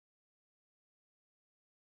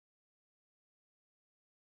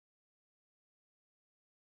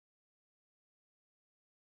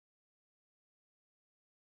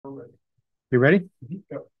You ready?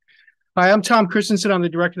 Yep. Hi, I'm Tom Christensen. I'm the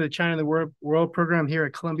director of the China and the World program here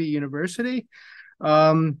at Columbia University.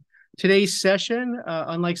 Today's session,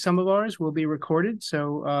 unlike some of ours, will be recorded.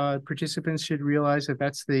 So participants should realize that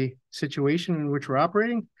that's the situation in which we're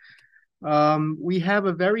operating. We have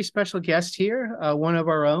a very special guest here, one of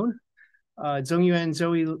our own, Zongyuan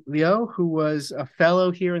Zoe Liu, who was a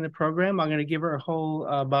fellow here in the program. I'm going to give her a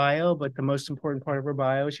whole bio, but the most important part of her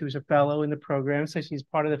bio, she was a fellow in the program, so she's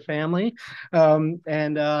part of the family.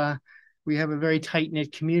 We have a very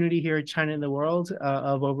tight-knit community here at China and the World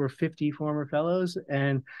of over 50 former fellows,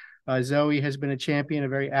 and Zoe has been a champion, a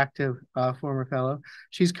very active former fellow.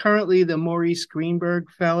 She's currently the Maurice Greenberg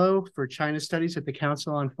Fellow for China Studies at the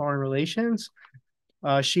Council on Foreign Relations.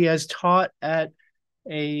 She has taught at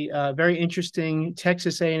a very interesting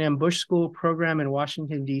Texas A&M Bush School program in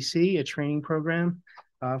Washington, D.C., a training program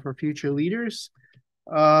for future leaders.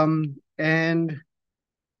 In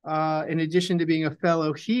addition to being a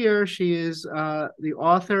fellow here, she is the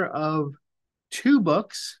author of 2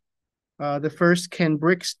 books. The first, Can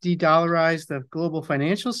BRICS De-Dollarize the Global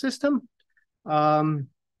Financial System? And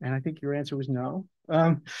I think your answer was no.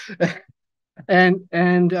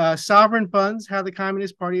 Sovereign Funds, How the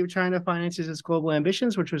Communist Party of China Finances Its Global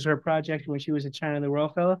Ambitions, which was her project when she was a China and the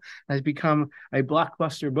World Fellow, has become a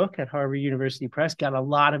blockbuster book at Harvard University Press, got a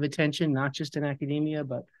lot of attention, not just in academia,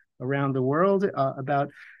 but around the world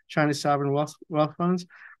about China's sovereign wealth funds.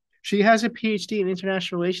 She has a PhD in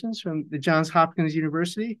international relations from the Johns Hopkins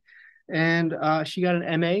University, and she got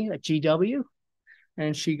an MA at GW,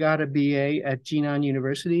 and she got a BA at Jinan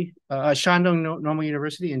University, Shandong Normal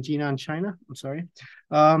University in Jinan, China. I'm sorry.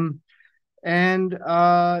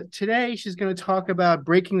 Today she's going to talk about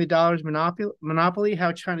breaking the dollar's monopoly,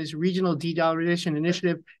 how China's regional de-dollarization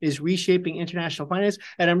initiative is reshaping international finance.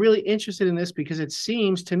 And I'm really interested in this because it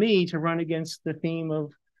seems to me to run against the theme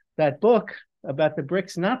of that book about the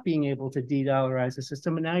BRICS not being able to de-dollarize the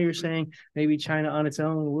system. And now you're saying maybe China on its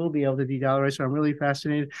own will be able to de-dollarize. So I'm really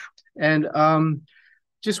fascinated. And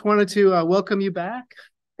just wanted to welcome you back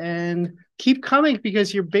and keep coming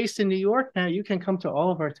because you're based in New York now. You can come to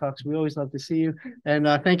all of our talks. We always love to see you. And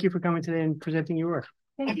thank you for coming today and presenting your work.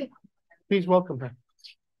 Thank you. Please welcome her.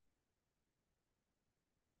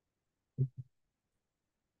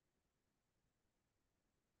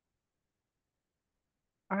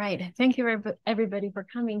 All right. Thank you, everybody, for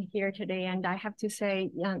coming here today. And I have to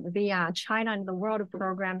say, the China and the World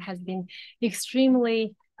program has been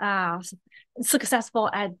extremely successful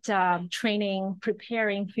at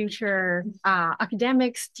preparing future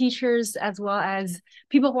academics, teachers, as well as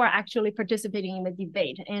people who are actually participating in the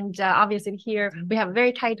debate. And obviously here we have a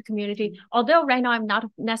very tight community. Although right now I'm not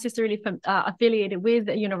necessarily affiliated with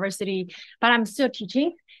the university, but I'm still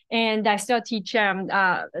teaching. And I still teach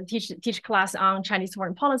class on Chinese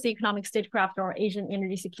foreign policy, economic statecraft, or Asian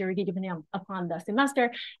energy security, depending upon the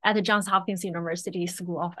semester at the Johns Hopkins University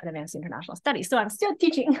School of Advanced International Studies. So I'm still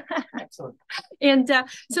teaching. Excellent. And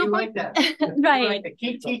so you like that, right? Like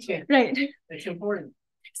keep teaching. Right. It's important.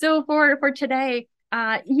 So for today.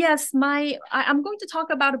 Yes, I'm going to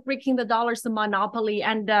talk about breaking the dollar's monopoly,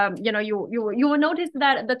 and you will notice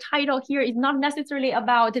that the title here is not necessarily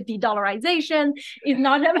about de-dollarization. It's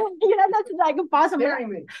not that's like a bottom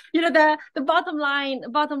line. The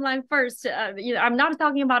bottom line first. I'm not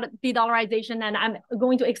talking about de-dollarization, and I'm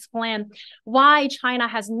going to explain why China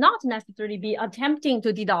has not necessarily been attempting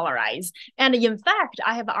to de-dollarize. And in fact,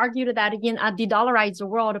 I have argued that in a de-dollarized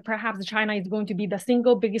world, perhaps China is going to be the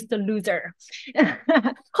single biggest loser.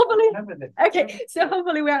 Hopefully, okay, so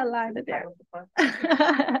hopefully we are aligned there.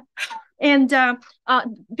 And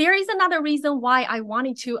there is another reason why I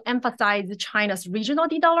wanted to emphasize China's regional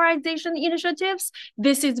de-dollarization initiatives.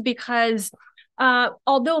 This is because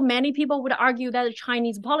although many people would argue that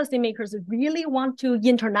Chinese policymakers really want to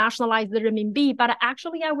internationalize the renminbi, but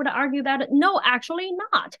actually I would argue that no, actually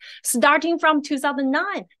not. Starting from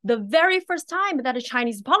 2009, the very first time that the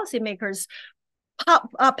Chinese policymakers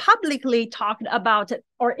publicly talked about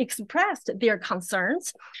or expressed their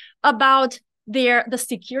concerns about the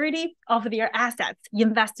security of their assets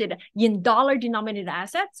invested in dollar-denominated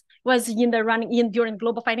assets was during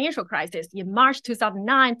global financial crisis in March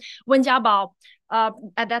 2009 when Jiabao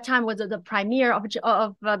at that time was the premier of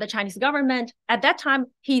the Chinese government. At that time,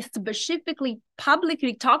 he specifically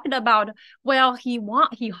publicly talked about, well, he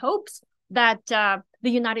hopes that the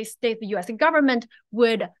United States, the U.S. government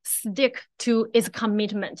would stick to its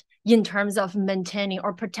commitment in terms of maintaining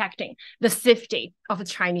or protecting the safety of a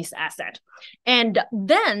Chinese asset. And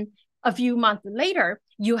then a few months later,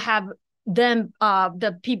 you have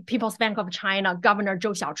the People's Bank of China Governor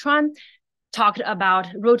Zhou Xiaochuan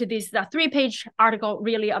wrote this 3-page article,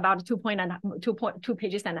 really about 2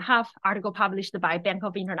 pages and a half article published by Bank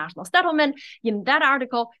of International Settlement. In that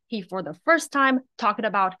article, he for the first time talked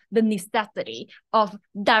about the necessity of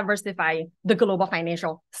diversifying the global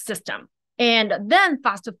financial system. And then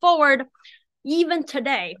fast forward, even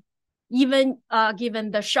today, given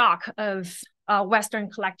the shock of Western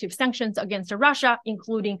collective sanctions against Russia,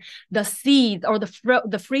 including the seize or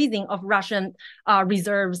the freezing of Russian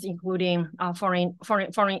reserves, including foreign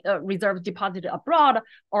reserves deposited abroad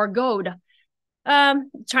or gold,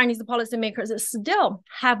 Chinese policymakers still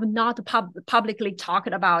have not publicly talked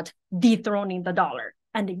about dethroning the dollar.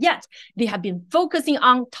 And yet they have been focusing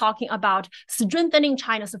on talking about strengthening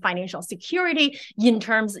China's financial security in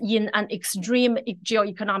an extreme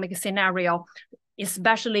geoeconomic scenario,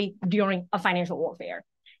 especially during a financial warfare.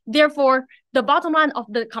 Therefore, the bottom line of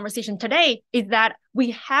the conversation today is that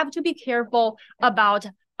we have to be careful about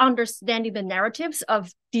understanding the narratives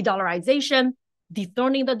of de-dollarization,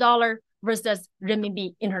 dethroning the dollar versus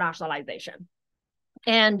renminbi internationalization.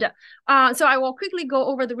 And so I will quickly go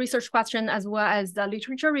over the research question as well as the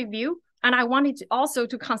literature review. And I wanted to also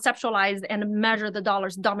to conceptualize and measure the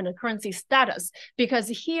dollar's dominant currency status, because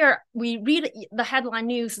here we read the headline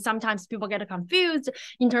news. Sometimes people get confused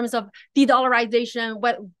in terms of de-dollarization.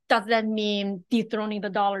 What does that mean? Dethroning the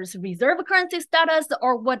dollar's reserve currency status,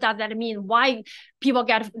 or what does that mean? Why people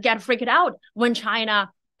get freaked out when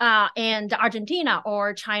China and Argentina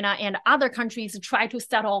or China and other countries try to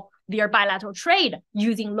settle their bilateral trade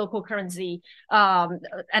using local currency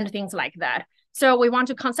and things like that. So we want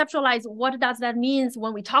to conceptualize what does that mean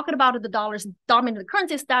when we talk about the dollar's dominant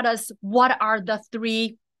currency status. What are the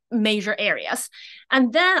 3 major areas?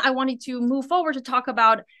 And then I wanted to move forward to talk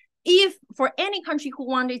about if for any country who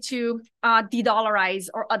wanted to de-dollarize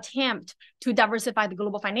or attempt to diversify the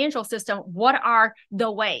global financial system, what are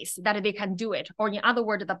the ways that they can do it? Or in other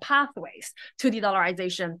words, the pathways to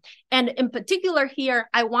de-dollarization. And in particular here,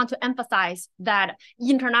 I want to emphasize that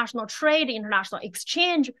international trade, international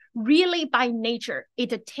exchange, really by nature,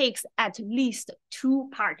 it takes at least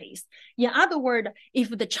 2 parties. In other words,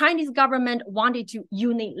 if the Chinese government wanted to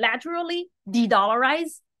unilaterally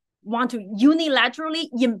de-dollarize, want to unilaterally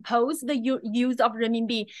impose the use of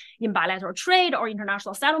renminbi in bilateral trade or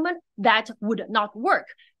international settlement, that would not work,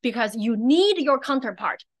 because you need your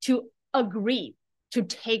counterpart to agree to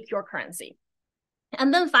take your currency.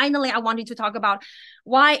 And then finally, I wanted to talk about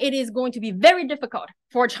why it is going to be very difficult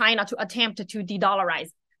for China to attempt to de-dollarize,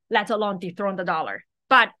 let alone dethrone the dollar.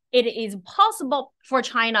 But it is possible for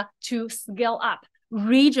China to scale up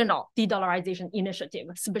regional de-dollarization initiative,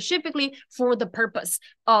 specifically for the purpose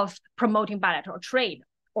of promoting bilateral trade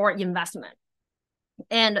or investment.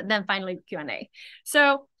 And then finally, Q&A.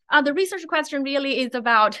 So the research question really is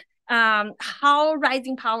about how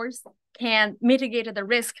rising powers can mitigate the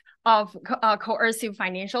risk of coercive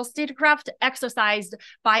financial statecraft exercised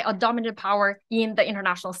by a dominant power in the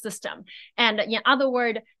international system. And in other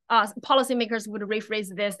words, policymakers would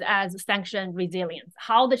rephrase this as sanction resilience,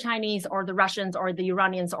 how the Chinese or the Russians or the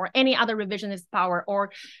Iranians or any other revisionist power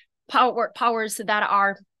or powers that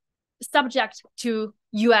are subject to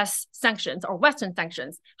U.S. sanctions or Western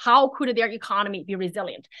sanctions, how could their economy be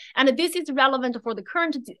resilient? And this is relevant for the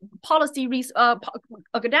current policy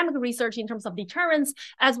academic research in terms of deterrence,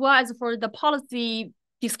 as well as for the policy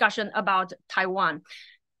discussion about Taiwan.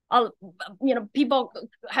 People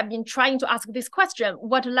have been trying to ask this question: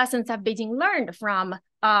 what lessons have Beijing learned from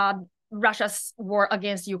Russia's war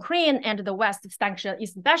against Ukraine and the West sanction,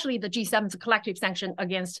 especially the G7's collective sanction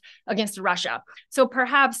against Russia? So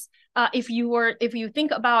perhaps if you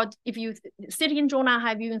sit in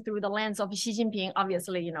Zhongnanhai viewing through the lens of Xi Jinping,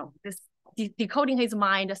 obviously, this decoding his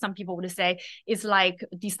mind, some people would say, is like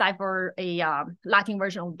decipher a Latin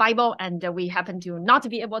version of Bible, and we happen to not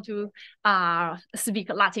be able to speak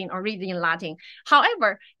Latin or read in Latin.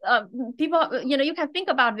 However, people, you can think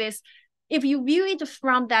about this. If you view it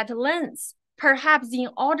from that lens, perhaps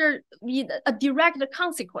a direct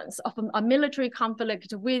consequence of a military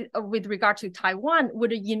conflict with regard to Taiwan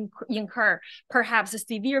would incur perhaps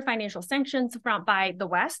severe financial sanctions by the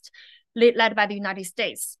West, led by the United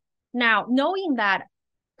States. Now, knowing that,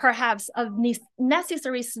 perhaps a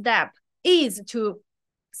necessary step is to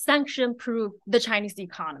sanction-proof the Chinese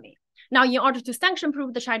economy. Now, in order to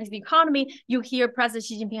sanction-proof the Chinese economy, you hear President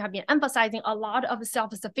Xi Jinping have been emphasizing a lot of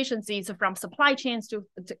self-sufficiencies from supply chains to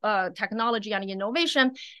technology and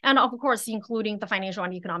innovation, and of course, including the financial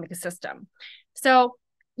and economic system. So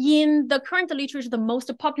in the current literature, the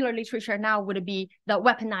most popular literature now would be the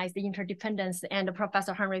weaponized interdependence. And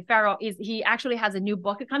Professor Henry Farrell he actually has a new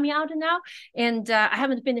book coming out now, and I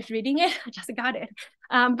haven't finished reading it. I just got it.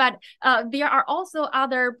 But there are also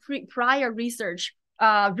other prior research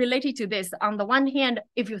related to this. On the one hand,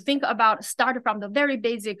 if you think about start from the very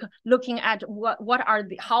basic, looking at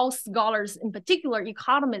how scholars, in particular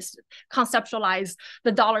economists, conceptualize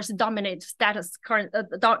the dollar's dominant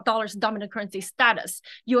currency status.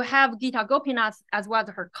 You have Geeta Gopinath as well as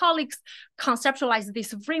her colleagues conceptualize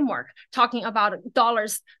this framework, talking about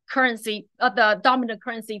dollar's currency, the dominant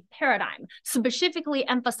currency paradigm, specifically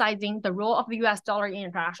emphasizing the role of the US dollar in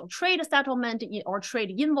international trade settlement or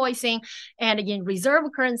trade invoicing and in reserve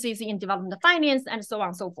currencies in development finance and so on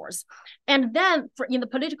and so forth. And then in the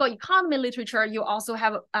political economy literature, you also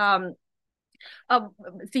have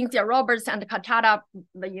Cynthia Roberts and Katata,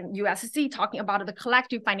 the USC, talking about the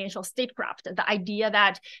collective financial statecraft, the idea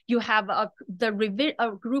that you have a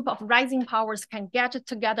group of rising powers can get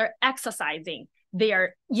together exercising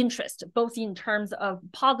their interest, both in terms of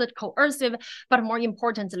positive coercive, but more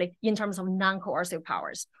importantly, in terms of non-coercive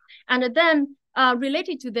powers. And then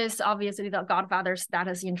related to this, obviously, the godfather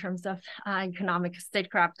status in terms of economic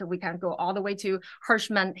statecraft, we can go all the way to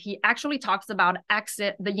Hirschman. He actually talks about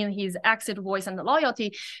in his Exit, Voice, and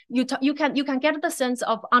Loyalty. You can get the sense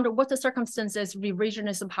of under what the circumstances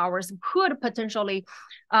revisionist powers could potentially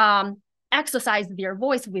exercise their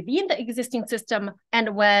voice within the existing system,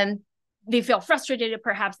 and when they feel frustrated,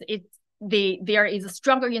 perhaps there is a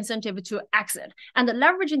stronger incentive to exit. And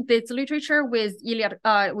leveraging this literature with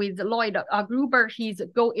Lloyd Gruber, his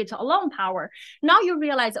go it alone power, now you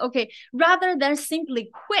realize, okay, rather than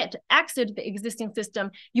simply exit the existing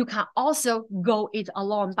system, you can also go it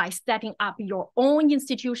alone by setting up your own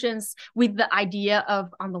institutions with the idea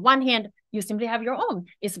of, on the one hand, you simply have your own.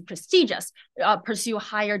 It's prestigious, pursue a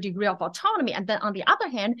higher degree of autonomy. And then on the other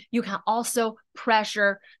hand, you can also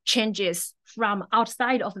pressure changes from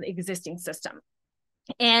outside of the existing system.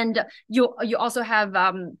 And you also have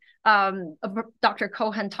Dr.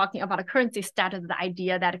 Cohen talking about a currency status, the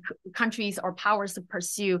idea that countries or powers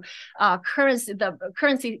pursue the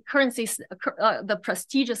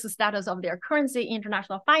prestigious status of their currency,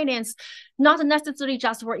 international finance, not necessarily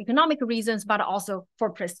just for economic reasons, but also for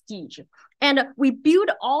prestige. And we build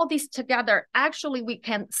all this together. Actually, we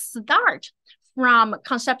can start from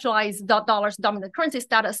conceptualize the dollar's dominant currency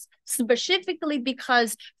status, specifically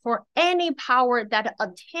because for any power that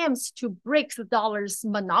attempts to break the dollar's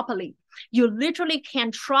monopoly, you literally can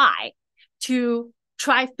try through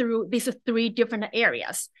these three different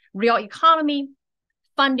areas: real economy,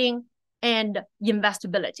 funding, and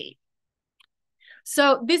investability.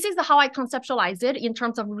 So this is how I conceptualize it in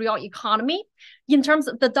terms of real economy. In terms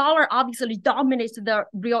of the dollar, obviously dominates the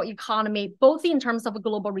real economy, both in terms of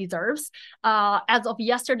global reserves. As of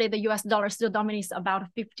yesterday, the US dollar still dominates about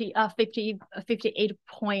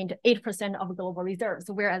 58.8% of global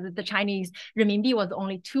reserves, whereas the Chinese renminbi was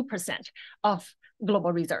only 2% of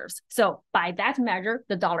global reserves. So by that measure,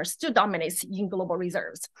 the dollar still dominates in global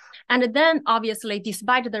reserves. And then obviously,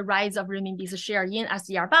 despite the rise of renminbi's share in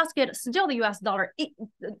SDR basket, still the US dollar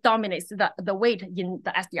dominates the weight in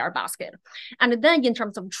the SDR basket. And then in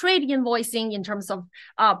terms of trade invoicing, in terms of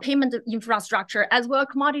payment infrastructure, as well as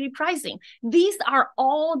commodity pricing, these are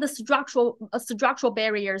all the structural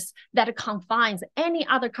barriers that confines any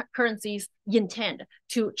other currencies intend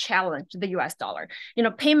to challenge the US dollar.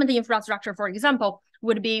 Payment infrastructure, for example,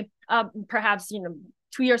 would be perhaps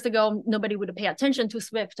 2 years ago, nobody would pay attention to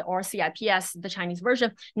SWIFT or CIPS, the Chinese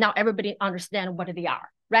version. Now everybody understands what they are,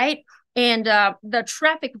 right? And the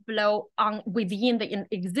traffic flow within the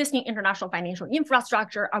existing international financial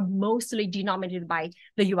infrastructure are mostly denominated by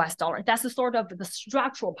the US dollar. That's sort of the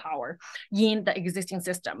structural power in the existing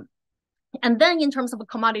system. And then in terms of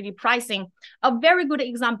commodity pricing, a very good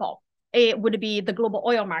example, it would be the global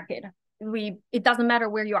oil market. It doesn't matter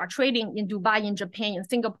where you are trading, in Dubai, in Japan, in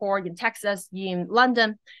Singapore, in Texas, in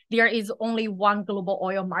London, there is only one global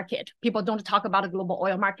oil market. People don't talk about global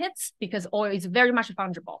oil markets because oil is very much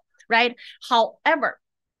fungible, right? However,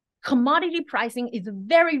 commodity pricing is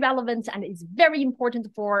very relevant and is very important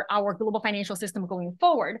for our global financial system going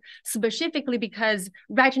forward, specifically because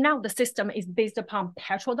right now the system is based upon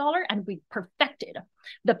petrodollar, and we perfected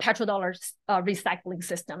the petrodollar recycling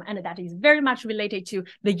system. And that is very much related to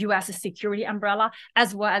the US security umbrella,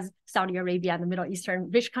 as well as Saudi Arabia and the Middle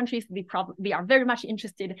Eastern rich countries. They are very much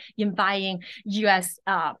interested in buying US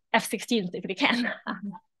F-16s if they can.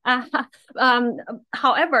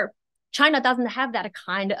 However, China doesn't have that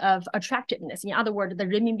kind of attractiveness. In other words, the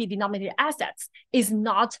renminbi denominated assets is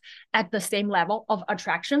not at the same level of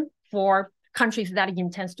attraction for countries that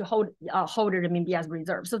intends to hold renminbi as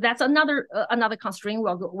reserve. So that's another constraint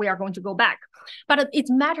we are going to go back. But it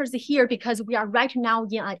matters here because we are right now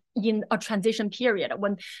in a transition period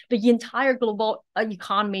when the entire global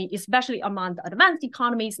economy, especially among the advanced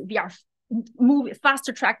economies, they are moving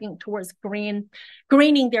faster tracking towards greening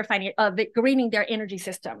their energy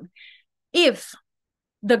system. If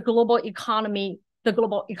the global economy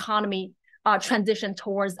transition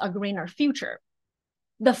towards a greener future,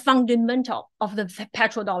 the fundamental of the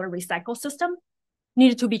petrodollar recycle system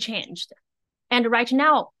needed to be changed. And right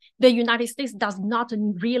now, the United States does not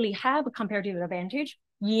really have a comparative advantage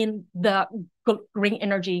in the green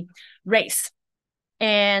energy race.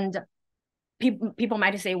 And people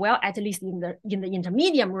might say, well, at least in the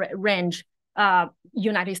intermediate range,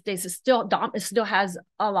 United States still has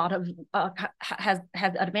a lot of has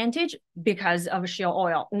advantage because of shale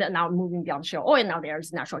oil. Now moving beyond shale oil, now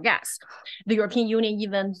there's natural gas. The European Union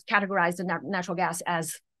even categorized the natural gas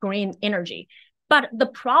as green energy. But the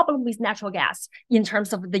problem with natural gas in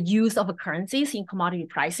terms of the use of currencies in commodity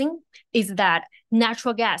pricing is that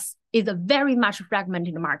natural gas is a very much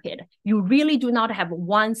fragmented market. You really do not have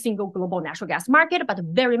one single global natural gas market, but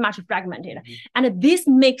very much fragmented. Mm-hmm. And this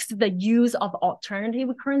makes the use of alternative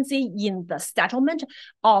currency in the settlement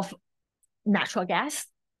of natural gas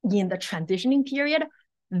in the transitioning period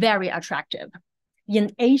very attractive.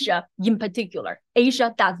 In Asia, in particular,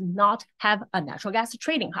 Asia does not have a natural gas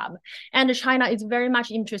trading hub. And China is very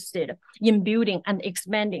much interested in building and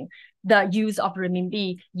expanding the use of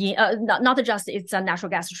renminbi, not just it's a natural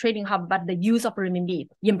gas trading hub, but the use of renminbi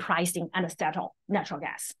in pricing and settle natural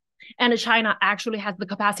gas. And China actually has the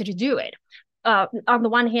capacity to do it. On the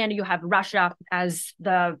one hand, you have Russia as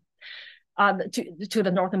to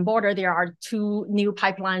the northern border. There are 2 new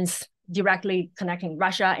pipelines directly connecting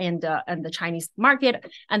Russia and the Chinese market.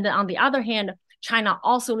 And then on the other hand, China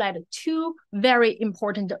also led 2 very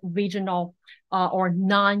important regional or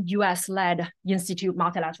non-US led institute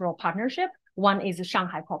multilateral partnership. One is the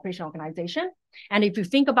Shanghai Cooperation Organization. And if you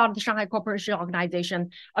think about the Shanghai Cooperation Organization,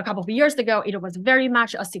 a couple of years ago, it was very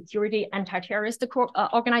much a security anti-terrorist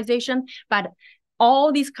organization. But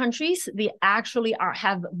all these countries, they actually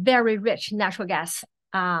have very rich natural gas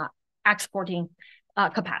exporting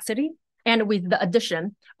capacity. And with the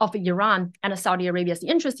addition of Iran and Saudi Arabia's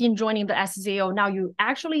interest in joining the SCO, now you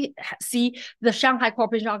actually see the Shanghai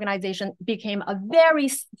Cooperation Organization became a very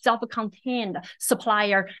self-contained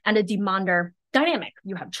supplier and a demander dynamic.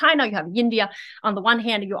 You have China, you have India. On the one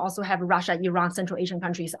hand, you also have Russia, Iran, Central Asian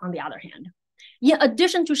countries on the other hand. In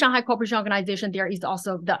addition to Shanghai Cooperation Organization, there is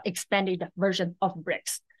also the expanded version of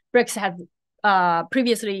BRICS. BRICS has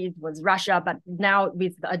previously it was Russia, but now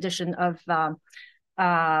with the addition of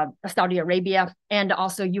Saudi Arabia and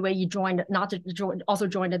also UAE also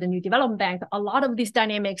joined the New Development Bank. A lot of these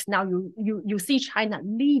dynamics now you see China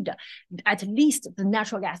lead at least the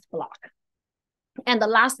natural gas bloc. And the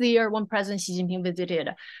last year when President Xi Jinping visited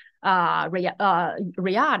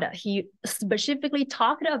Riyadh, he specifically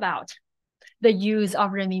talked about the use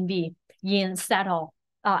of renminbi in settle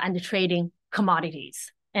and trading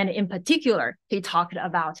commodities. And in particular, he talked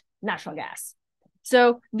about natural gas.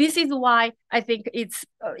 So this is why I think it's,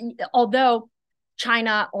 although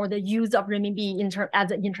China or the use of renminbi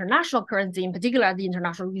as an international currency, in particular the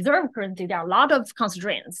international reserve currency, there are a lot of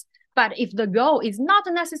constraints. But if the goal is not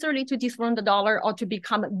necessarily to dethrone the dollar or to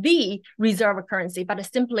become the reserve currency, but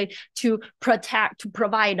simply to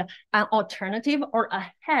provide an alternative or a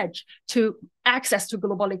hedge to access to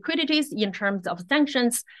global liquidities in terms of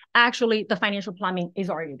sanctions, actually the financial plumbing is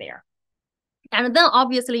already there. And then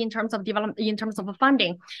obviously in terms of development, in terms of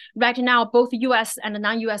funding, right now, both US and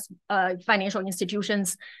non-US financial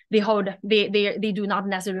institutions, they do not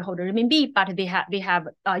necessarily hold renminbi, but they have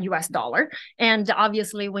US dollar. And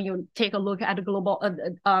obviously when you take a look at global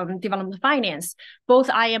development finance, both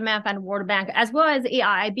IMF and World Bank, as well as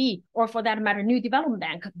AIIB, or for that matter, New Development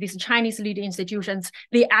Bank, these Chinese lead institutions,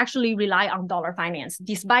 they actually rely on dollar finance.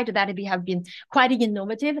 Despite that, they have been quite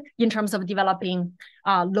innovative in terms of developing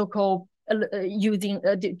local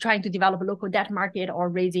trying to develop a local debt market or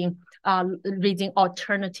raising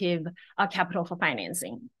alternative capital for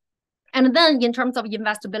financing. And then in terms of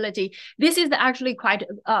investability, this is actually quite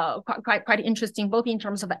interesting, both in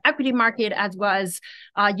terms of the equity market as well as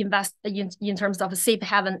in terms of a safe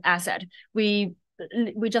haven asset. We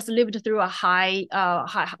just lived through a high.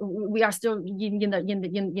 We are still in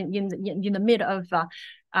the mid of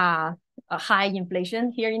a high inflation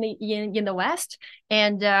here in the West,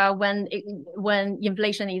 and when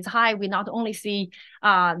inflation is high, we not only see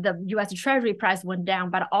the U.S. Treasury price went down,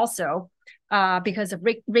 but also because of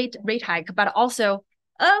rate hike, but also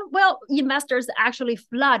Well, investors actually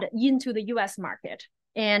flood into the U.S. market.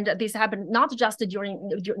 And this happened not just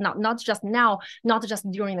now, not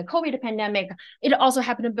just during the COVID pandemic. It also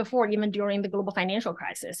happened before, even during the global financial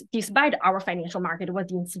crisis, despite our financial market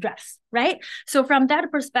was in stress, right? So from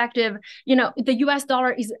that perspective, the US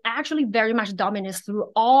dollar is actually very much dominant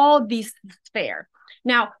through all these spheres.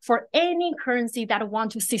 Now, for any currency that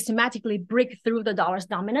want to systematically break through the dollar's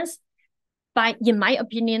dominance, in my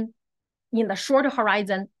opinion, in the short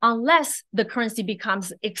horizon, unless the currency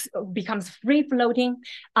becomes free floating,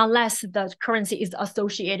 unless the currency is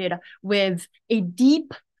associated with a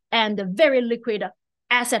deep and very liquid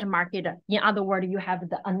asset market. In other words, you have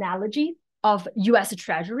the analogy of US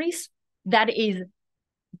treasuries. That is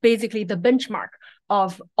basically the benchmark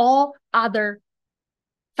of all other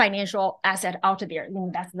financial asset out there.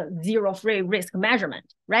 That's the zero free risk measurement,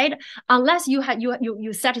 right? Unless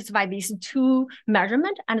you satisfy these two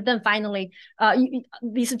measurement, and then finally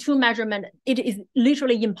these two measurement, it is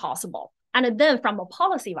literally impossible. And then from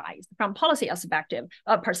policy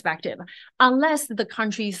perspective, unless the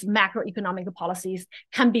country's macroeconomic policies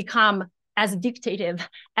can become as dictative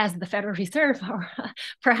as the Federal Reserve, or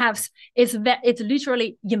perhaps it's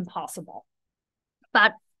literally impossible.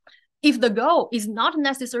 But if the goal is not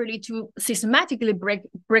necessarily to systematically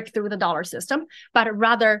break through the dollar system, but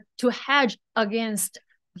rather to hedge against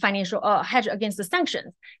the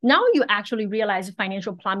sanctions, now you actually realize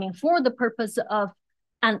financial plumbing for the purpose of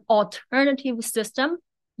an alternative system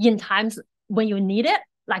in times when you need it,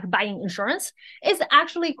 like buying insurance, is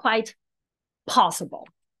actually quite possible.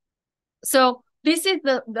 So this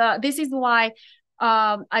is why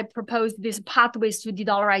I propose these pathways to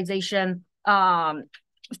de-dollarization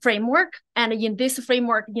framework. And in this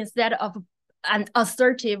framework, instead of an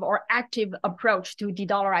assertive or active approach to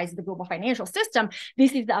de-dollarize the global financial system,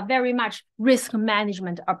 this is a very much risk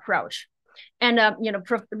management approach. And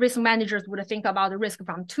risk managers would think about the risk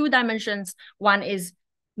from two dimensions. One is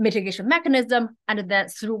mitigation mechanism, and then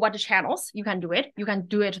through what channels you can do it. You can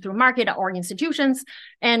do it through market or institutions,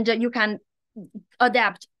 and you can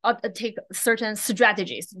take certain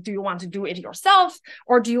strategies. Do you want to do it yourself,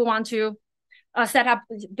 or do you want to set up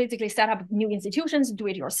new institutions, do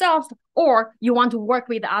it yourself, or you want to work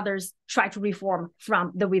with others, try to reform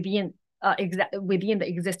from the within the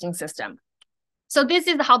existing system. So this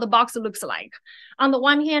is how the box looks like. On the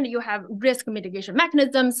one hand, you have risk mitigation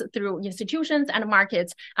mechanisms through institutions and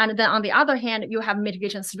markets. And then on the other hand, you have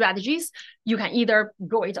mitigation strategies. You can either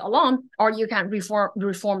go it alone, or you can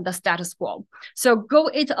reform the status quo. So go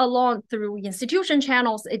it alone through institution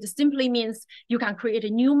channels. It simply means you can create a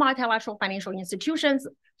new multilateral financial institutions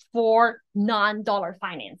for non-dollar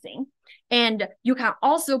financing. And you can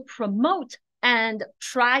also promote and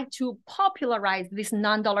try to popularize these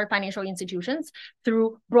non-dollar financial institutions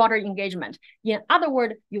through broader engagement. In other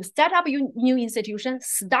words, you set up your new institution,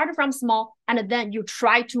 start from small, and then you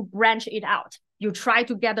try to branch it out. You try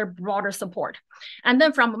to gather broader support. And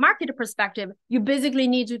then from a market perspective, you basically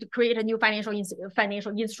need to create a new financial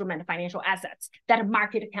instrument, financial assets that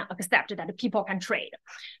market can accept, that people can trade.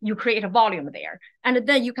 You create a volume there. And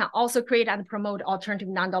then you can also create and promote alternative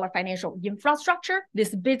non-dollar financial infrastructure. This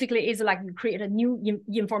basically is like you create a new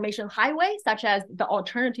information highway, such as the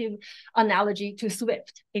alternative analogy to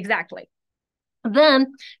SWIFT, exactly.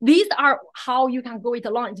 Then these are how you can go it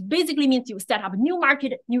along. It basically means you set up new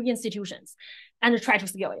market, new institutions, and try to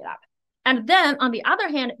scale it up. And then on the other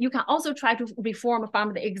hand, you can also try to reform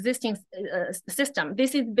from the existing system.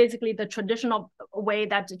 This is basically the traditional way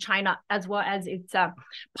that China, as well as its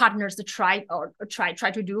partners, try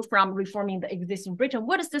to do, from reforming the existing Bretton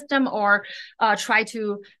Woods system, or try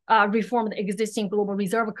to reform the existing global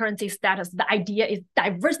reserve currency status. The idea is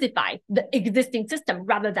diversify the existing system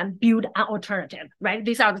rather than build an alternative, right?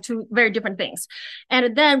 These are the two very different things.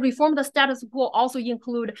 And then reform the status quo also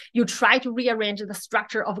include you try to rearrange the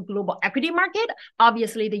structure of a global equity market.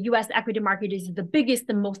 Obviously, the US equity market is the biggest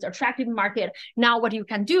and most attractive market. Now, what you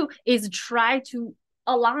can do is try to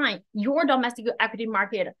align your domestic equity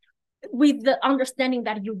market with the understanding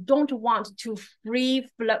that you don't want to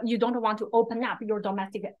you don't want to open up your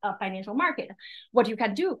domestic financial market. What you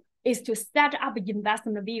can do is to set up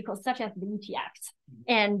investment vehicles such as the ETFs,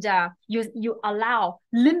 and you allow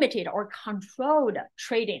limited or controlled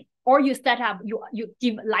trading, or you set up, you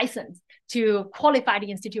give license to qualified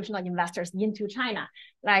institutional investors into China,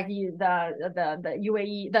 like the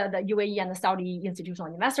UAE and the Saudi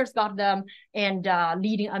institutional investors got them, and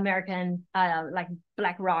leading American like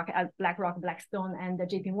BlackRock, Blackstone, and the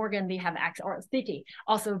JP Morgan, they have access, or Citi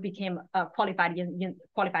also became qualified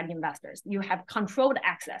investors. You have controlled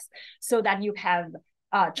access so that you have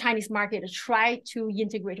Chinese market try to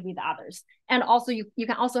integrate with others. And also you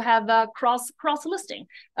can also have cross listing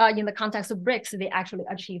in the context of BRICS. They actually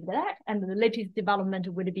achieved that. And the latest development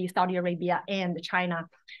would be Saudi Arabia and China,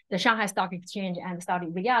 the Shanghai Stock Exchange and Saudi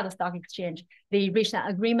Riyadh Stock Exchange. They reached an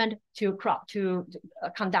agreement to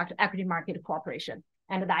conduct equity market cooperation.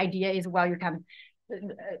 And the idea is, well, you can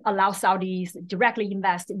allow Saudis directly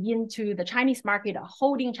invest into the Chinese market,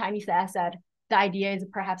 holding Chinese asset. The idea is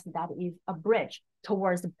perhaps that is a bridge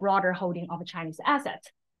towards the broader holding of Chinese assets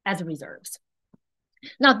as reserves.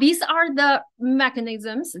 Now, these are the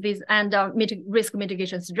mechanisms, risk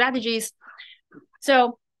mitigation strategies.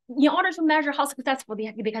 So in order to measure how successful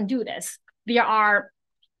they can do this, there are,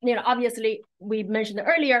 obviously, we mentioned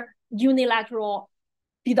earlier, unilateral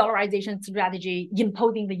de-dollarization strategy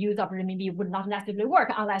imposing the use of renminbi would not necessarily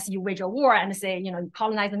work unless you wage a war and say, you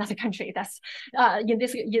colonize another country. That's in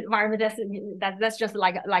this environment, that's just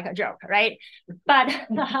like a joke, right? But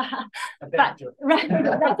that's a bad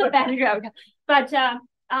joke. But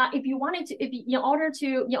if you wanted to, in order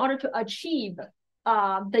to achieve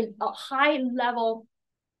the high level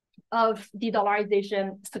of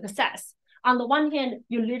de-dollarization success, on the one hand,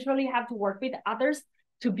 you literally have to work with others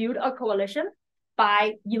to build a coalition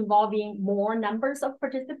by involving more numbers of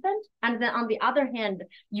participants. And then on the other hand,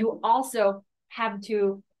 you also have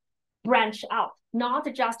to branch out, not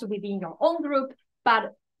just within your own group,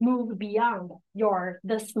 but move beyond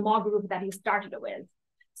the small group that you started with.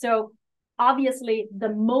 So obviously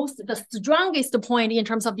the strongest point in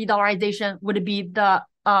terms of de-dollarization would be the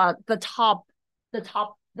top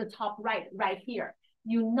right here.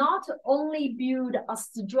 You not only build a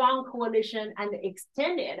strong coalition and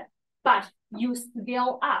extend it, but you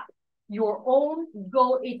scale up your own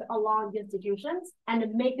go it along institutions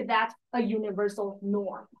and make that a universal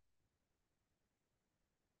norm.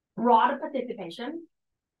 Broad participation,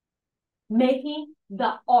 making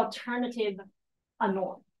the alternative a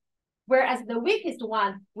norm. Whereas the weakest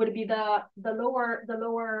one would be the lower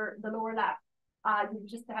left. You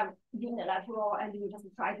just have unilateral and you just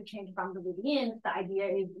try to change from the within. The idea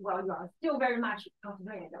is, well, you are still very much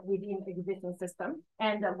constrained within the existing system,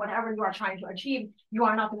 and whatever you are trying to achieve, you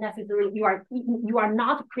are not necessarily, you are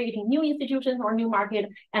not creating new institutions or new market,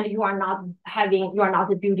 and you are not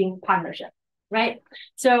building partnership, right?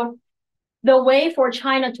 So the way for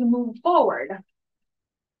China to move forward,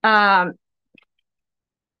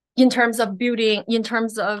 in terms of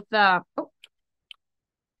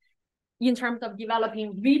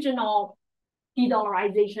developing regional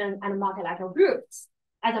de-dollarization and multilateral groups.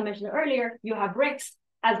 As I mentioned earlier, you have BRICS,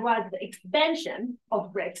 as well as the expansion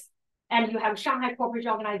of BRICS, and you have Shanghai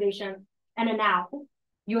Cooperation Organization, and now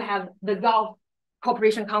you have the Gulf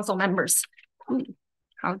Cooperation Council members.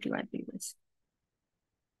 How do I do this?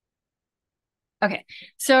 Okay,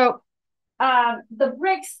 so the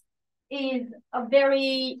BRICS is a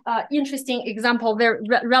very interesting example, very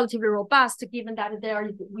relatively robust, given that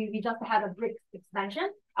we just had a BRICS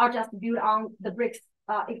expansion. I'll just build on the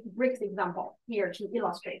BRICS example here to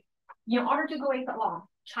illustrate. In order to go it along,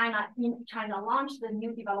 China launched the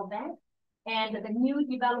New Development Bank, and the New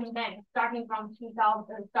Development Bank, starting from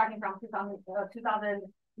 2009,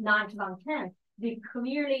 2010, they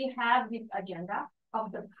clearly have this agenda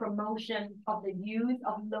of the promotion of the use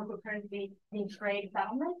of local currency in trade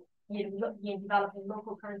settlement, in developing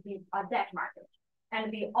local currency debt market. And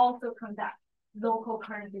we also conduct local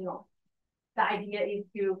currency loans. The idea is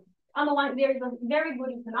to, on the one, there is a very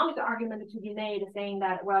good economic argument to be made saying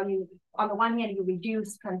that, well, on the one hand, you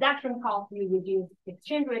reduce transaction costs, you reduce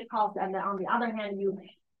exchange rate costs, and then on the other hand, you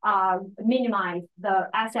minimize the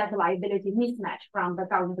asset liability mismatch from the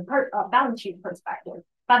government balance sheet perspective.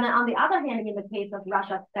 But then on the other hand, in the case of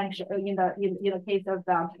Russia sanction, in the case of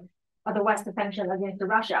the West sanction against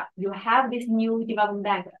Russia, you have this New Development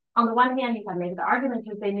Bank. On the one hand, you can make the argument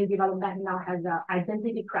to say New Development Bank now has an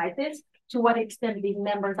identity crisis. To what extent these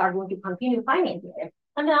members are going to continue financing it?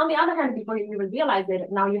 And then on the other hand, before you even realize it,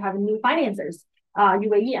 now you have new financiers,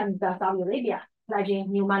 UAE and Saudi Arabia, pledging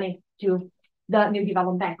new money to the New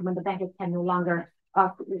Development Bank when the bank can no longer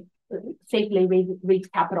safely raise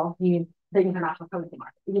capital in the international currency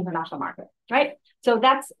market, the international market, right? So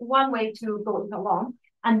that's one way to go it along.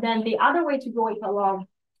 And then the other way to go it along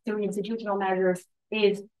through institutional measures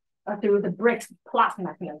is through the BRICS plus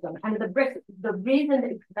mechanism. And the recent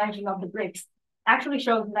expansion of the BRICS actually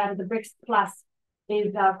shows that the BRICS plus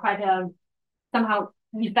is quite a somehow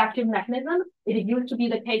effective mechanism. It used to be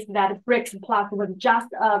the case that BRICS plus was just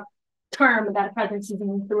a term that President Xi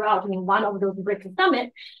Jinping threw out in one of those BRICS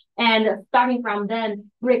summits. And starting from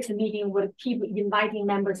then, BRICS meeting would keep inviting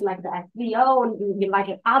members like the SVO,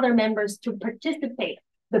 inviting other members to participate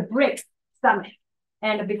the BRICS summit.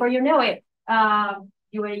 And before you know it,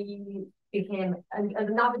 UAE became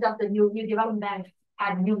not just the new development bank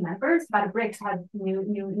had new members, but BRICS has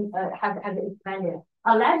expanded.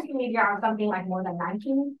 Allegedly, there are something like more than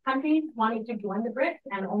 19 countries wanting to join the BRICS,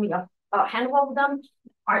 and only a handful of them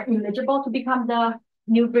are eligible to become the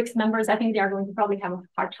new BRICS members. I think they are going to probably have a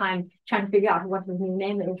hard time trying to figure out what the new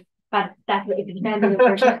name is, but that's the expanded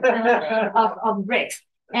version of BRICS.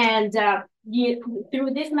 And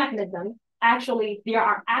through this mechanism, actually, there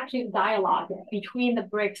are active dialogue between the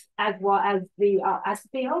BRICS as well as the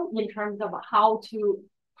SCO in terms of how to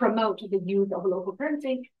promote the use of local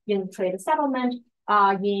currency in trade settlement,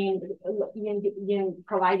 in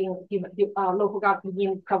providing local government,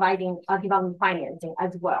 in providing development financing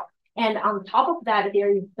as well. And on top of that, there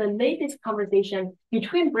is the latest conversation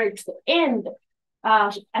between BRICS and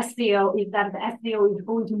SCO is that the SCO is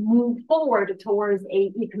going to move forward towards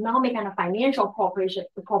a economic and a financial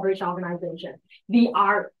cooperation organization. We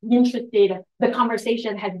are interested, the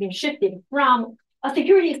conversation has been shifted from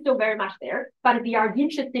security is still very much there, but we are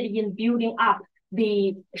interested in building up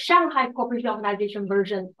the Shanghai Cooperation Organization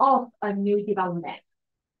version of a new development bank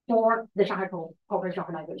for the Shanghai Cooperation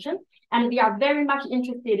Organization. And we are very much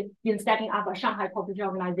interested in setting up a Shanghai Cooperation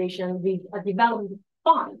Organization with a development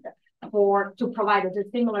fund to provide a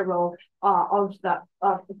similar role of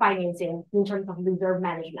financing in terms of reserve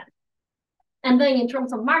management. And then in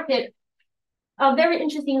terms of market, a very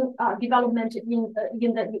interesting development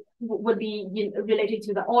would be related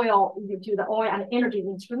to the oil and energy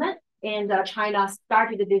instrument. And China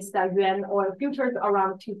started this yuan oil futures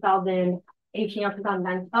around 2018 or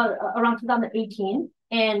 2009, around 2018,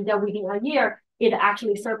 and within a year, it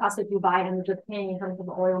actually surpassed Dubai and Japan in terms of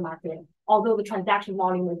the oil market. Although the transaction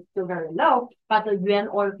volume is still very low, but the yuan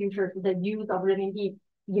oil futures, the use of renminbi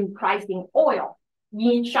in pricing oil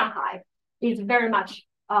in Shanghai is very much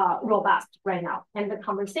robust right now. And the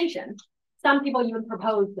conversation, some people even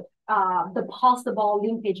proposed the possible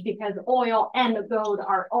linkage because oil and gold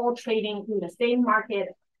are all trading in the same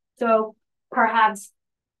market. So perhaps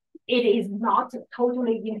it is not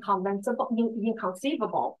totally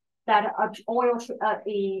inconceivable that an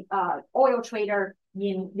oil trader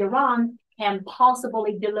in Iran can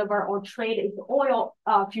possibly deliver or trade its oil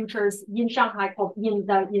futures in Shanghai in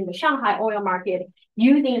the Shanghai oil market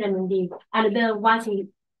using renminbi, and then once he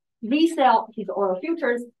resell his oil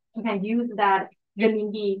futures, he can use that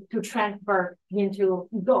renminbi to transfer into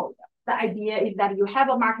gold. The idea is that you have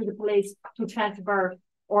a marketplace to transfer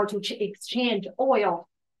or to exchange oil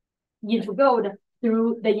into gold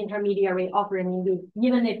through the intermediary of renminbi,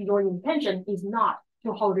 even if your intention is not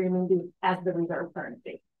to hold renminbi as the reserve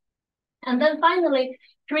currency. And then finally,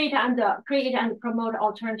 create and promote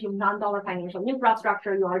alternative non-dollar financial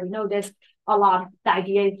infrastructure. You already know this a lot. The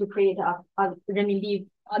idea is to create a renminbi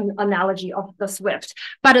analogy of the SWIFT.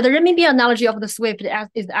 But the renminbi analogy of the SWIFT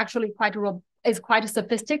is actually quite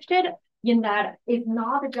sophisticated in that it's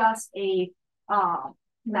not just a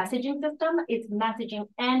messaging system, it's messaging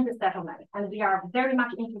and settlement. And we are very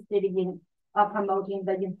much interested in promoting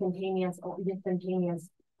the instantaneous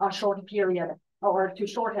short period or to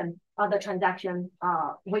shorten the transaction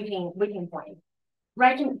waiting point.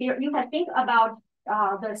 Right, you can think about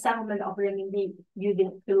the settlement of renminbi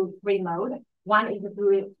using through three modes. One is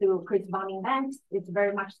through corresponding banks. It's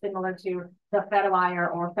very much similar to the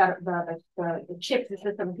FedWire or the CHIPS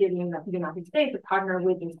system here in the United States to partner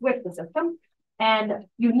with the SWIFT system. And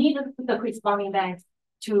you need the corresponding banks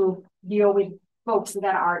to deal with folks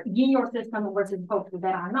that are in your system versus folks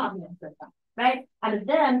that are not in your system, right? And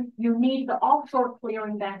then you need the offshore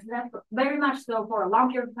clearing banks. That's very much so for a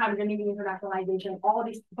long period of time, renminbi internationalization. All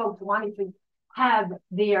these folks wanted to have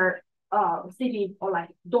their city or like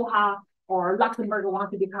Doha or Luxembourg want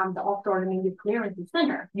to become the offshore renminbi clearance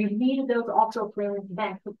center. You need those offshore clearance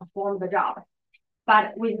banks to perform the job.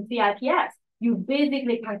 But with CIPS, you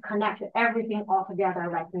basically can connect everything all together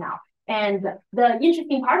right now. And the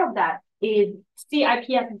interesting part of that is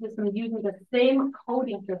CIPS system using the same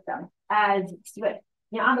coding system as SWIFT.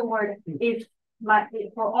 In other words, it's like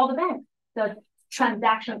for all the banks, the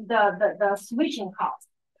transaction, the switching cost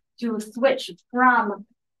to switch from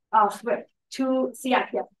SWIFT to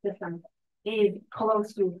CIPS system is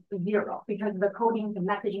close to zero because the coding, the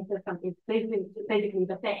messaging system is basically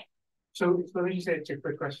the same. So let me just answer a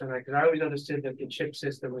quick question on that, because I always understood that the chip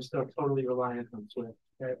system was still totally reliant on SWIFT.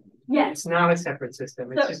 Yes. It's not a separate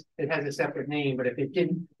system. It's just, it has a separate name, but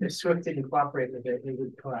if SWIFT didn't cooperate with it, it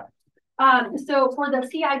would collapse. So for the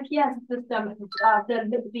CIPS system,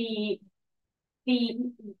 it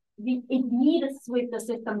needs SWIFT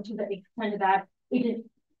system to the extent that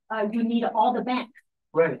you need all the banks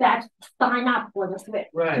that sign up for the SWIFT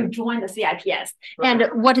to join the CIPS. And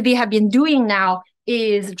what they have been doing now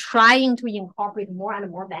is trying to incorporate more and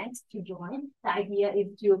more banks to join. The idea is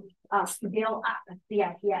to scale up the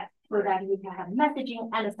CIPS so that you can have messaging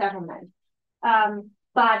and settlement.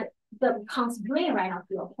 But the constraint right now,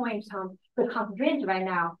 to your point, Tom, the constraint right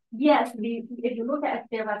now, yes, if you look at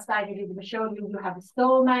their website, it will show you have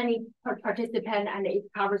so many participants and it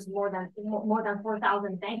covers more than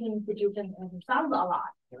 4,000 banking institutions, and it sounds a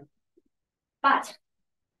lot. But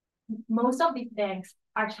most of these banks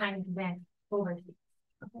are Chinese banks overseas.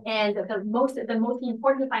 And the most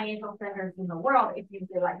important financial centers in the world, if you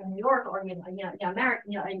say like in New York or in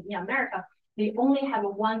America, they only have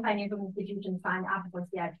one financial institution signed up for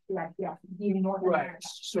CIPS in North America.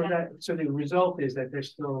 So the result is that they're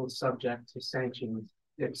still subject to sanctions.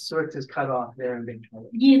 If SWIFT is cut off, they're in big trouble.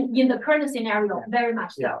 In the current scenario, very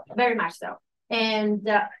much so, very much so. And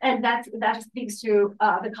that speaks to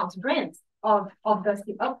the constraints of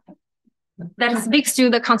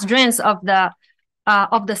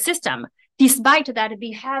the system. Despite that,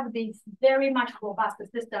 we have this very much robust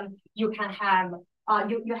system. You can have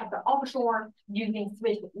you have the offshore using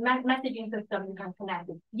SWIFT messaging system. You can connect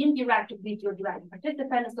indirectly with your direct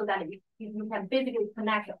participants so that you can basically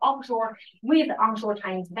connect offshore with onshore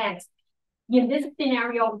Chinese banks. In this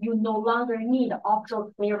scenario, you no longer need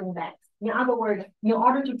offshore clearing banks. In other words, in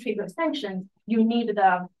order to trigger sanctions, you need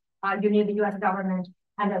the U.S. government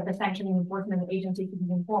and the sanction enforcement agency to be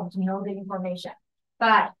informed, to know the information.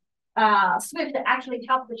 But SWIFT actually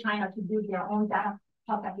helped China to build their own data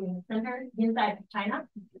processing center inside China.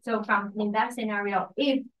 So in that scenario,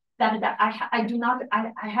 if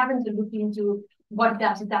I haven't looked into what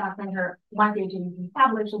that data center, once it is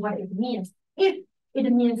established, what it means. If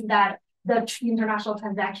it means that the international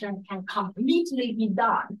transaction can completely be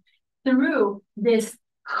done through this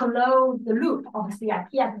closed loop of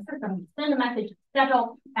CIPS system, send a message,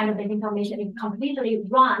 settle, and the information is completely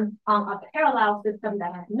run on a parallel system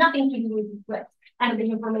that has nothing to do with SWIFT, and the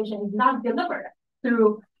information is not delivered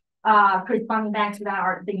through corresponding banks that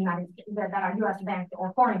are that are U.S. banks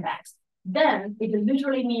or foreign banks. Then it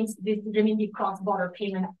literally means this renminbi cross-border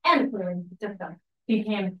payment and clearing system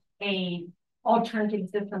became a alternative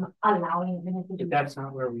system allowing them to do. That's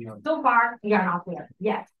not where we are. So far, we are not there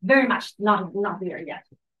yet. Very much not there yet.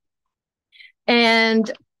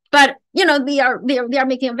 But you know, they are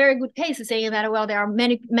making a very good case saying that, well, there are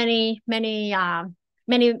many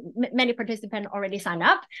participants already signed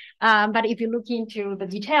up. But if you look into the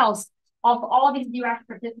details of all these direct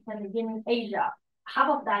participants in Asia, half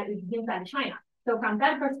of that is inside China. So from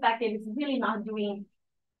that perspective, it's really not doing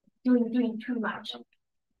too much.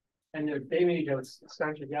 And they made those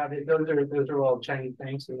sanctions. Yeah, those are all Chinese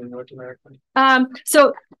banks in North America.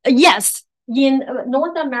 So yes, in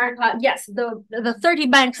North America, yes, the 30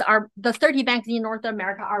 banks in North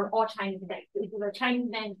America are all Chinese banks. It's the Chinese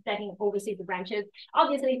banks setting overseas branches.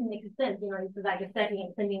 Obviously, it makes sense. You know, it's like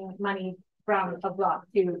sending money from abroad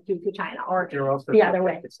to China or the other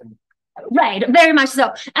way. Right, very much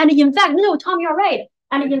so. And in fact, no, Tom, you're right.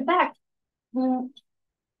 And in fact,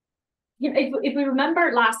 if we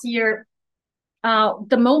remember last year,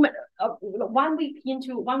 the moment 1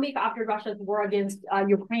 week after Russia's war against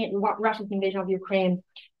Ukraine, Russia's invasion of Ukraine,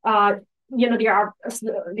 you know, there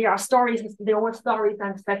were stories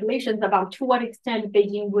and speculations about to what extent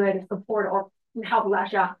Beijing would support or help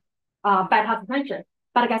Russia bypass sanctions.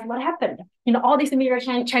 But guess what happened? You know, all these major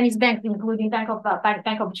Chinese banks, including Bank of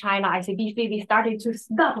China, ICBC, they started to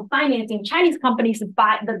stop financing Chinese companies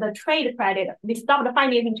by the trade credit. They stopped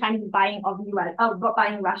financing Chinese buying of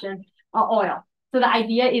buying Russian oil. So the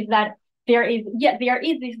idea is that there is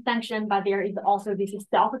this sanction, but there is also this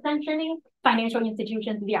self-sanctioning. Financial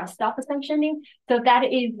institutions, they are self-sanctioning. So that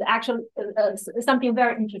is actually something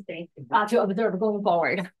very interesting to observe going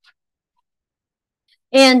forward.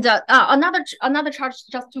 And another chart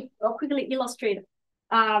just to quickly illustrate,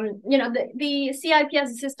 you know, the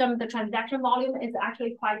CIPS system, the transaction volume is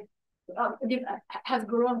actually has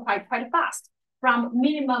grown quite fast from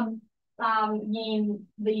minimum when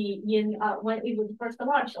it was first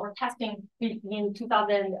launched or testing in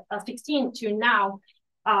 2016 to now.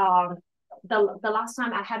 The last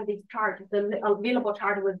time I had this chart, the available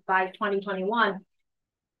chart was by 2021.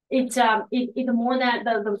 It's more than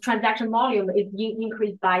the transaction volume is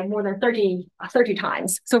increased by more than 30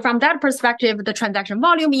 times. So from that perspective, the transaction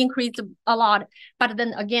volume increased a lot. But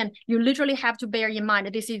then again, you literally have to bear in mind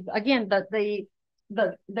that this is again the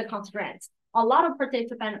constraints. A lot of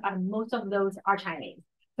participants, and most of those are Chinese.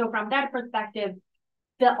 So from that perspective,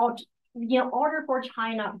 in order for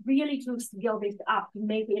China really to scale this up, to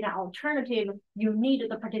make it an alternative, you need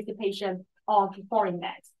the participation of foreign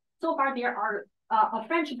banks. So far, there are a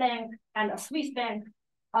French bank and a Swiss bank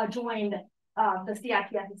joined the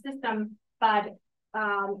CIPS system, but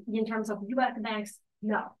in terms of U.S. banks,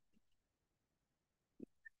 no.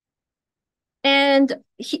 And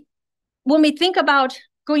when we think about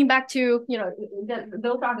going back to,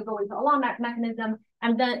 those are the going along mechanism,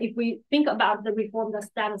 and then if we think about the reform, the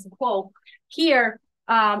status quo, here,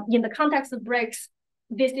 in the context of BRICS,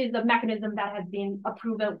 this is a mechanism that has been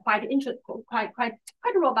proven quite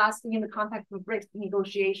robust in the context of BRICS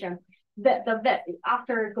negotiation.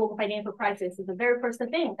 After global financial crisis, the very first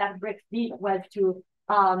thing that BRICS did was to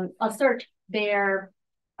assert their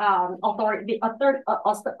authority,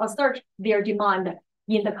 assert their demand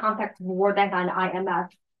in the context of World Bank and IMF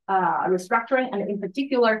restructuring, and in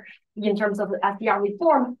particular in terms of the SDR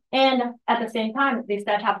reform. And at the same time, they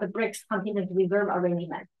set up the BRICS contingent reserve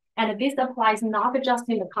arrangement. And this applies not just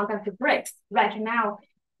in the context of BRICS. Right now,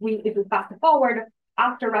 if we fast forward,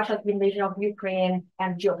 after Russia's invasion of Ukraine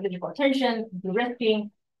and geopolitical tension,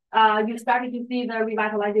 de-risking, you started to see the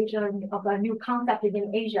revitalization of a new concept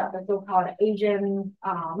in Asia, the so-called Asian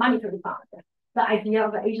Monetary Fund. The idea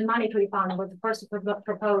of the Asian Monetary Fund was first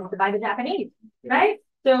proposed by the Japanese, right?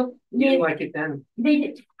 So you didn't like it then.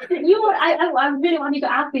 I really wanted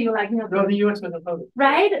to ask you, No, the U.S. was opposed.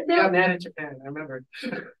 Right? So, got mad at Japan. I remember.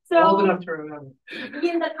 So old enough to remember.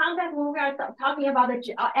 In the context when we are talking about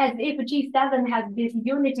as if G7 has this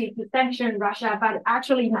unity to sanction Russia, but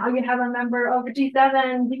actually now you have a member of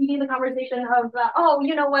G7 leading the conversation of,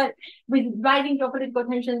 you know what, with rising geopolitical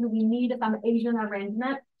tensions, we need some Asian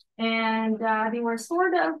arrangement, and they were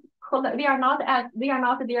sort of. We are not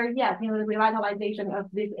there yet. The revitalization of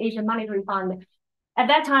this Asian Monetary Fund. At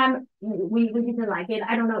that time, we didn't like it.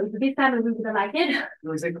 I don't know if this time we didn't like it. It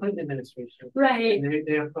was the Clinton administration, right? And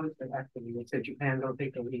they opposed it actively. They said Japan don't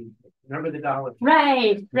take the lead. Remember the dollar.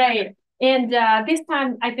 Right. And this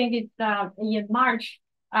time, I think it's in March.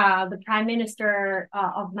 The Prime Minister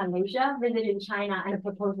of Malaysia visited China and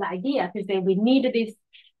proposed the idea to say we need this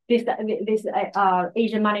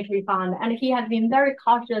Asian Monetary Fund, and he has been very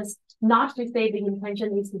cautious not to say the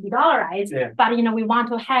intention is to de-dollarize, but we want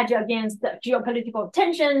to hedge against geopolitical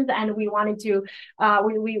tensions, and we wanted to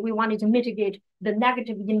we wanted to mitigate the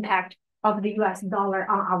negative impact of the U.S. dollar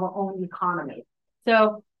on our own economy.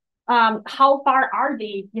 So, how far are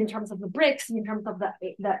they in terms of the BRICS, in terms of the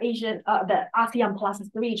Asian the ASEAN plus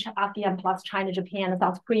 3, ASEAN plus China, Japan,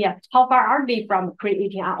 South Korea? How far are they from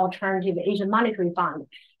creating an alternative Asian Monetary Fund?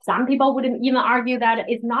 Some people would even argue that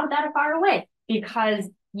it's not that far away, because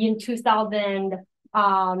in 2000,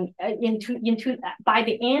 by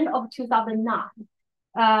the end of 2009,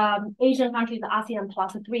 Asian countries, ASEAN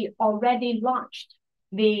plus 3, already launched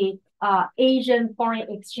the Asian Foreign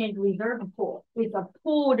Exchange Reserve Pool. It's a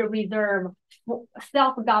pooled reserve,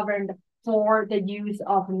 self-governed, for the use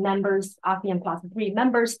of members, ASEAN plus 3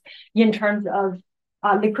 members, in terms of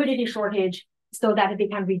liquidity shortage, so that they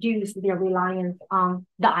can reduce their reliance on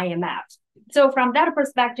the IMF. So from that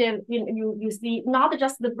perspective, you see not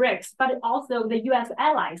just the BRICS, but also the U.S.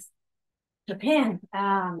 allies. Japan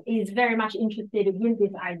is very much interested in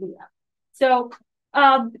this idea. So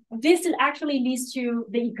this actually leads to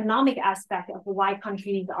the economic aspect of why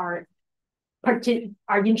countries are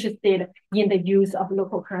interested in the use of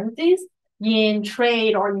local currencies in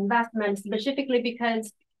trade or investment, specifically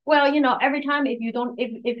because, well, every time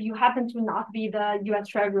if you happen to not be the U.S.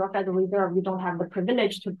 Treasury or Federal Reserve, you don't have the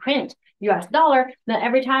privilege to print U.S. dollar, then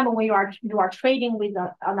every time when you are trading with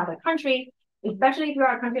another country, especially if you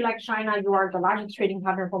are a country like China, you are the largest trading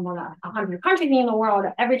partner for more than 100 countries in the world.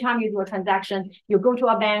 Every time you do a transaction, you go to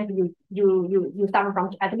a bank, you suffer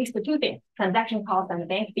from at least 2 things: transaction costs and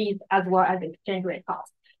bank fees, as well as exchange rate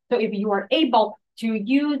costs. So if you are able to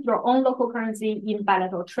use your own local currency in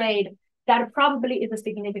bilateral trade, that probably is a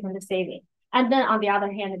significant saving. And then on the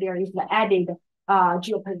other hand, there is the added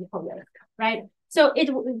geopolitical risk, right? So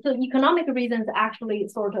the economic reasons actually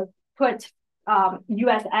sort of put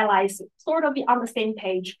U.S. allies sort of on the same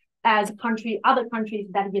page as other countries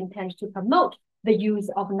that intend to promote the use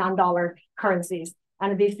of non-dollar currencies.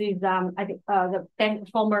 And this is, I think, the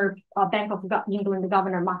former Bank of England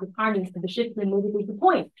Governor Marcus Carney specifically made this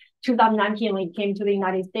point. 2019, when he came to the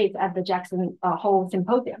United States at the Jackson Hole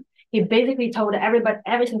Symposium, he basically told every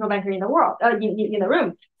central banker in the world, in the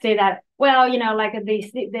room, say that, well, like the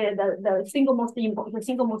single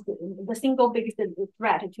biggest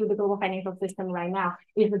threat to the global financial system right now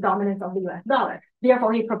is the dominance of the U.S. dollar.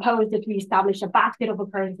 Therefore, he proposed to establish a basket of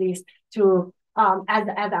currencies to as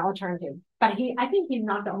an alternative. But I think he's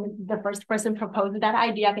not the first person proposed that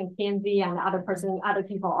idea. I think PNZ and other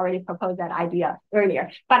people already proposed that idea earlier.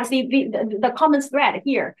 But see, the common thread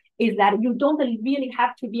here is that you don't really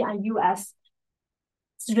have to be a U.S.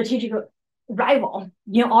 strategic rival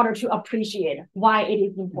in order to appreciate why it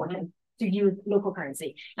is important to use local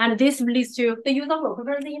currency. And this leads to the use of local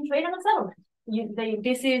currency in trade and settlement.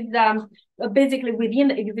 This is basically within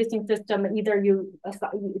the existing system, either you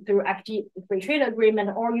through FTA free trade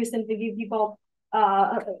agreement, or you simply give people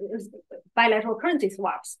bilateral currency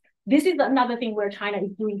swaps. This is another thing where China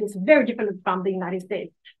is doing this very different from the United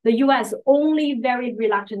States. The US only very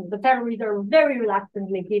reluctant, the Federal Reserve very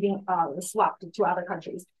reluctantly giving swap to other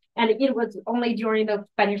countries. And it was only during the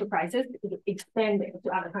financial crisis it expanded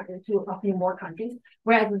to other countries, to a few more countries.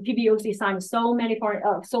 Whereas the PBOC signed so many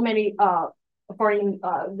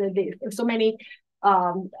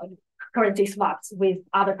currency swaps with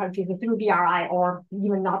other countries through BRI or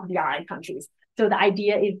even not BRI countries. So the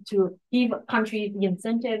idea is to give countries the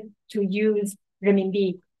incentive to use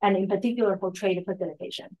renminbi, and in particular for trade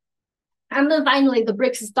facilitation. And then finally, the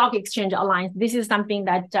BRICS Stock Exchange Alliance. This is something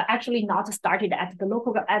that actually not started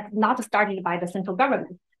not started by the central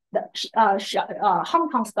government. The Hong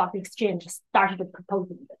Kong Stock Exchange started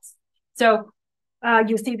proposing this. So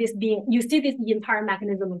you see this the entire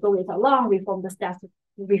mechanism going along, reform the status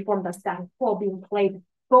quo being played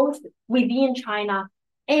both within China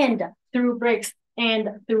and through BRICS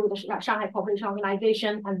and through the Shanghai Cooperation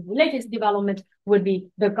Organization, and the latest development would be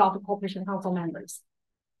the Gulf Cooperation Council members.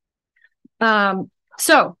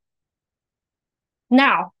 So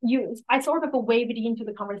now I sort of waved into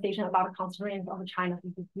the conversation about the constraints of China's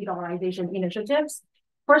de-dollarization initiatives.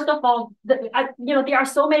 First of all, there are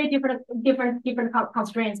so many different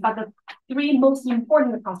constraints, but the three most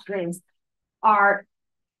important constraints are: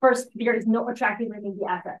 first, there is no attractive renminbi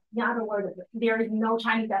asset. In other words, there is no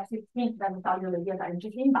Chinese asset that Saudi Arabia are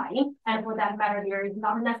interested in buying, and for that matter, there is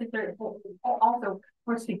not necessary also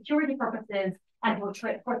for security purposes and for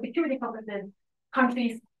security purposes,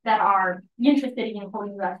 countries that are interested in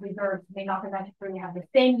holding U.S. reserves may not necessarily have the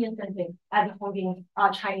same incentive as holding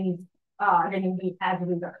Chinese renminbi as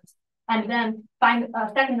reserves. And then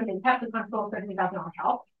secondly, capital control certainly does not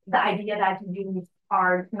help. The idea that you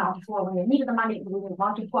are not sure when you need the money, you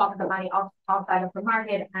want to pull out the money outside of the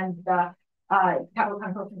market, and the capital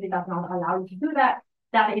control simply does not allow you to do that.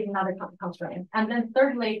 That is another constraint. And then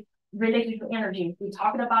thirdly, related to energy, we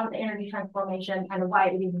talked about the energy transformation and why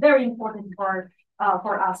it is very important for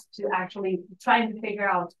us to actually try to figure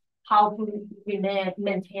out how to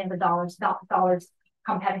maintain the dollar's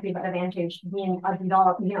competitive advantage in a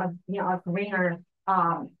greener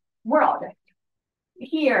world.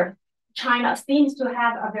 Here, China seems to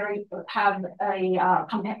have a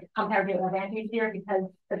competitive advantage here because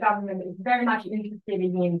the government is very much interested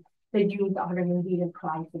in the use of renminbi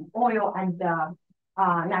price in oil and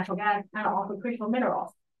natural gas and also critical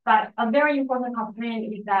minerals. But a very important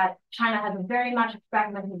constraint is that China has a very much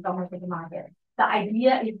fragmented domestic market. The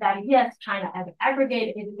idea is that yes, China as an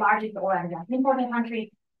aggregate is the largest oil and gas importing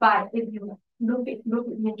country, but if you look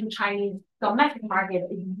into Chinese domestic market,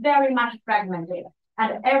 it's very much fragmented.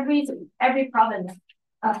 And every province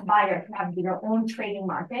aspires to have their own trading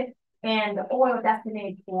market, and the oil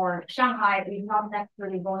destination for Shanghai is not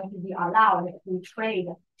necessarily going to be allowed to trade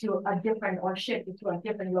to a different or shift to a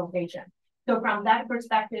different location. So from that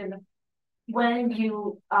perspective, when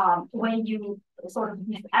you sort of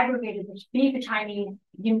disaggregated the big Chinese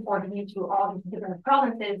import into all these different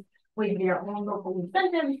provinces with their own local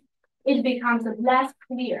incentives, it becomes less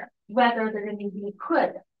clear whether the renminbi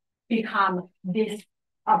could become this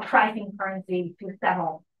pricing currency to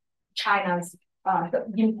settle China's the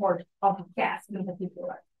import of gas in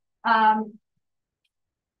particular.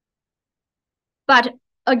 But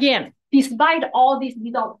again, despite all these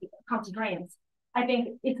legal constraints, I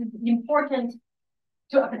think it's important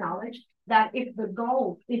to acknowledge that if the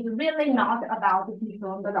goal is really not about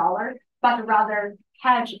dethrone the dollar, but rather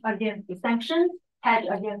hedge against the sanctions, hedge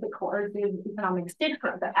against the coercive economic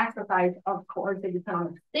statecraft, the exercise of coercive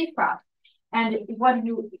economic statecraft, and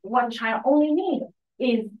what China only needs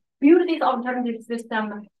is build this alternative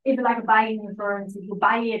system. It's like buying insurance. You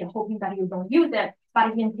buy it hoping that you don't use it,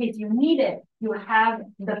 but in case you need it, you have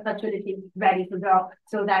the facility ready to go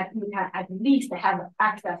so that you can at least have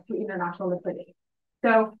access to international liquidity.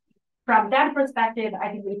 So from that perspective, I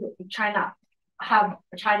think the Chinese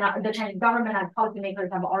government and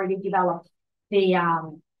policymakers have already developed the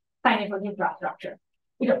financial infrastructure.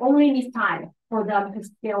 It only needs time for them to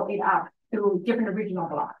scale it up through different regional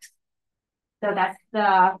blocs. So that's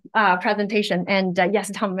the presentation. And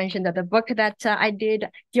yes, Tom mentioned that the book that I did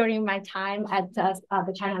during my time at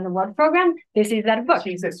the China and the World program. This is that book.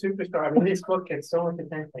 She's a superstar. I mean, this book gets so much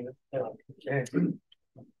attention.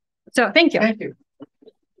 So thank you. Thank you.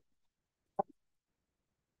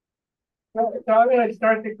 So I'm going to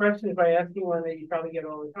start the questions by asking one that you probably get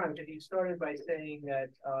all the time, because you started by saying that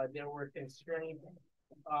there were constraints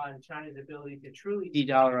on China's ability to truly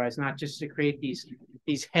de-dollarize, not just to create these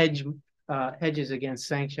hedges against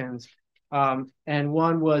sanctions. And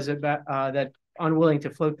one was about that unwilling to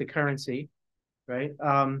float the currency, right?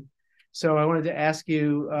 So I wanted to ask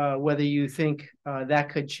you whether you think that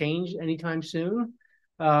could change anytime soon.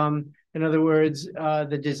 In other words,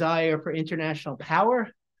 the desire for international power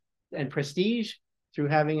and prestige through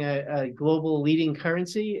having a global leading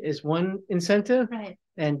currency is one incentive, right,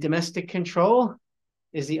 and domestic control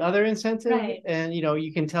is the other incentive. Right. And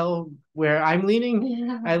you can tell where I'm leaning.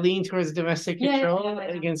 Yeah. I lean towards domestic control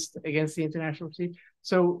against the international prestige.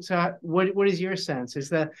 So what is your sense? Is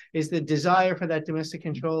the desire for that domestic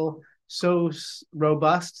control so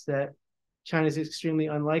robust that China is extremely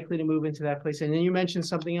unlikely to move into that place? And then you mentioned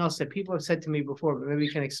something else that people have said to me before, but maybe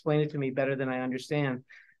you can explain it to me better than I understand,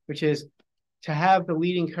 which is to have the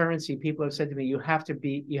leading currency. People have said to me, you have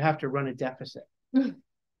to run a deficit.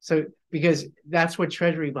 So because that's what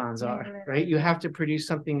treasury bonds are, right? You have to produce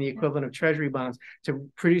something the equivalent of treasury bonds. To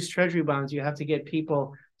produce treasury bonds, you have to get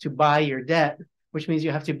people to buy your debt, which means you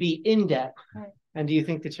have to be in debt. Right. And do you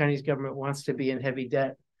think the Chinese government wants to be in heavy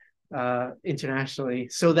debt internationally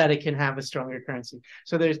so that it can have a stronger currency?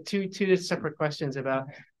 So there's two separate questions about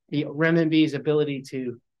the renminbi's ability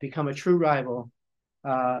to become a true rival,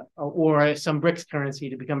 or some BRICS currency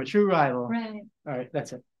to become a true rival. Right. All right,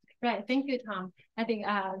 that's it. Right. Thank you, Tom. I think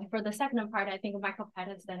for the second part, I think Michael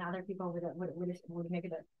Pettis and other people would make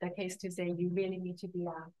the case to say you really need to be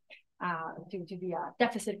a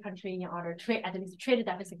deficit country in order to at least trade a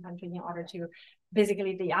deficit country in order to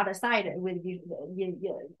basically the other side with the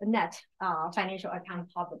net financial account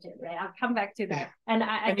positive, right? I'll come back to that. And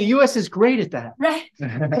the U.S. is great at that, right?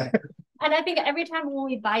 And I think every time when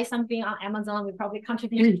we buy something on Amazon, we probably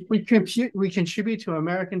contribute. We contribute to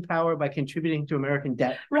American power by contributing to American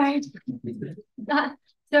debt. Right.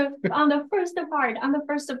 So on the first part,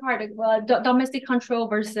 domestic control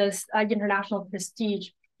versus international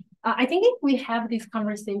prestige. I think if we have this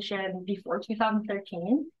conversation before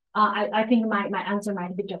 2013, I think my answer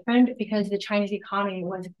might be different, because the Chinese economy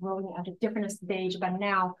was growing at a different stage. But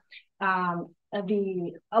now, a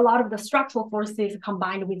lot of the structural forces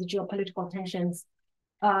combined with geopolitical tensions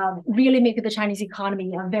really make the Chinese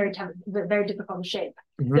economy a very difficult shape.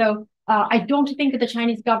 Mm-hmm. So I don't think the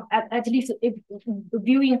Chinese government, at least if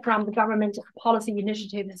viewing from the government policy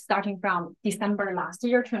initiatives starting from December last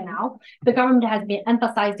year to now, the government has been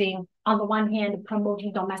emphasizing, on the one hand,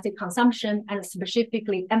 promoting domestic consumption and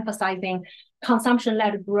specifically emphasizing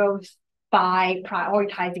consumption-led growth by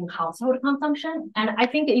prioritizing household consumption. And I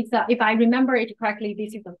think it's if I remember it correctly,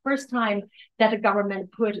 this is the first time that the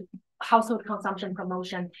government put household consumption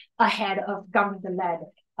promotion ahead of government-led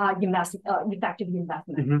effective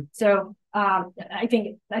investment. Mm-hmm. So I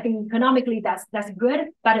think economically that's good,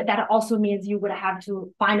 but that also means you would have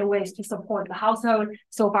to find ways to support the household.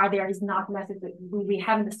 So far, there is not necessarily, we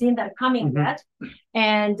haven't seen that coming yet.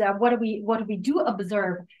 And what we do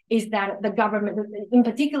observe is that the government, in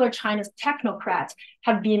particular China's technocrats,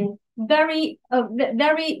 have been very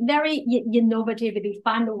innovative. They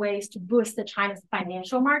find ways to boost China's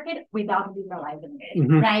financial market without liberalizing it,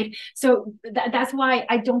 right? So that's why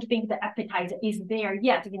I don't think the appetite is there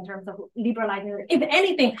yet in terms of liberalizing it. If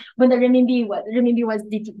anything, when the renminbi was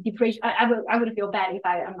depreciated, I would feel bad if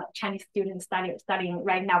I am a Chinese student studying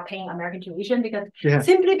right now, paying American tuition, because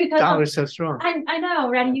simply because dollar is so strong. I know,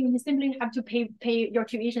 right? You simply have to pay your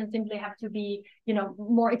tuition. Simply have to be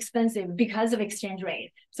more expensive because of exchange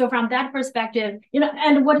rate. So from that perspective,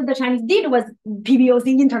 and what the Chinese did was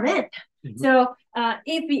PBOC intervened. Mm-hmm. So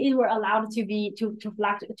if it were allowed to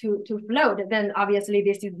float, then obviously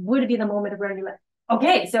this would be the moment where you're like,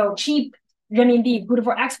 okay, so cheap renminbi, good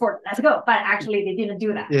for export, let's go. But actually they didn't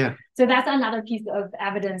do that. Yeah. So that's another piece of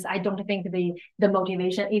evidence. I don't think the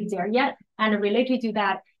motivation is there yet. And related to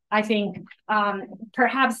that, I think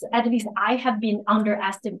perhaps at least I have been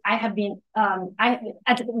underestimated. When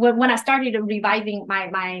I started revising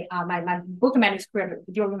my book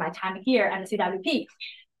manuscript during my time here at the CWP,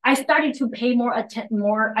 I started to pay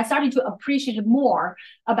I started to appreciate more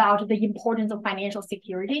about the importance of financial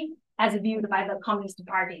security as viewed by the Communist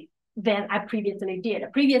Party than I previously did.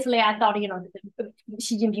 Previously, I thought,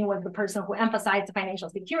 Xi Jinping was the person who emphasized financial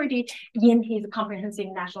security in his comprehensive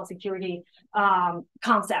national security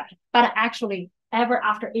concept. But actually, ever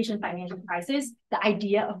after Asian financial crisis, the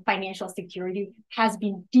idea of financial security has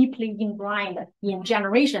been deeply ingrained in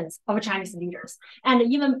generations of Chinese leaders. And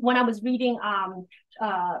even when I was reading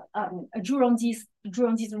Zhu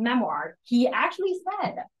Rongji's memoir, he actually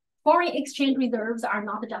said, foreign exchange reserves are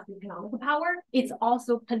not just economic power, it's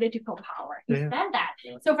also political power. He said that.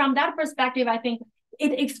 So from that perspective, I think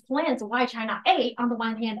it explains why China, A, on the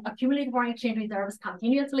one hand, accumulates foreign exchange reserves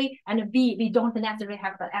continuously, and B, we don't necessarily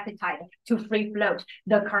have the appetite to free float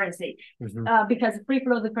the currency. Because free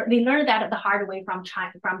float, they learned that the hard way from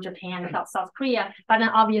China, from Japan, South Korea. But then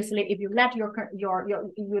obviously, if you let you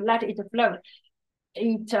let it float,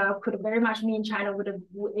 it could very much mean China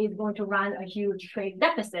is going to run a huge trade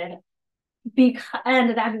deficit.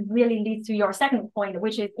 And that really leads to your second point,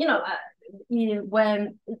 which is,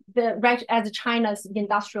 when as China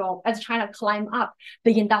climb up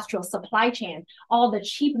the industrial supply chain, all the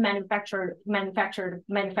cheap manufactured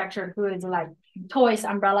goods like toys,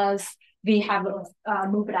 umbrellas, we have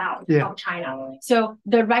moved out of China. So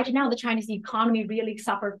right now the Chinese economy really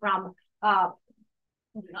suffered from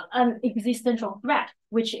an existential threat,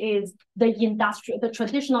 which is the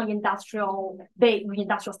traditional industrial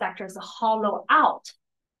sectors hollow out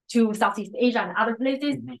to Southeast Asia and other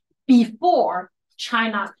places before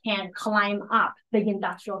China can climb up the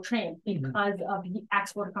industrial train because of the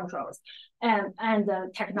export controls and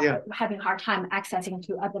having a hard time accessing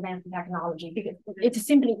to advanced technology, because it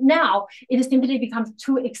simply becomes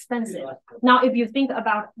too expensive. Now, if you think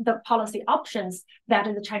about the policy options that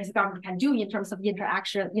the Chinese government can do in terms of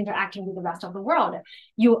interacting with the rest of the world,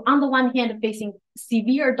 you on the one hand facing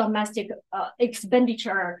severe domestic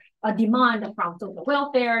expenditure demand from social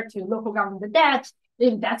welfare to local government debt.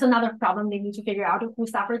 That's another problem. They need to figure out who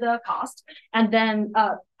suffered the cost. And then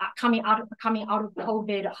coming out of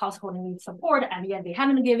COVID, household needs support, and yet they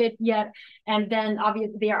haven't given it yet. And then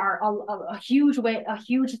obviously there are a huge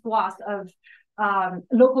swath of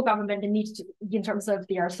local government needs to, in terms of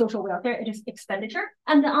their social welfare, it is expenditure.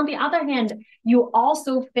 And then on the other hand, you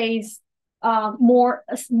also face more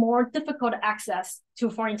difficult access to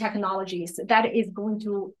foreign technologies that is going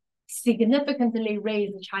to significantly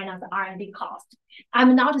raise China's R&D cost.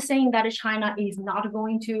 I'm not saying that China is not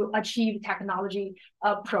going to achieve technology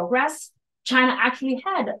progress. China actually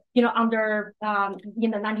had, under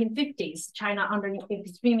in the 1950s, China under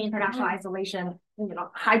extreme international isolation,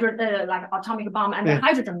 like atomic bomb and the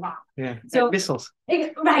hydrogen bomb. Yeah, so missiles.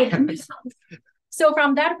 Missiles. So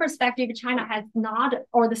from that perspective, China has not,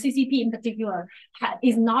 or the CCP in particular,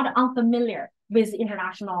 is not unfamiliar with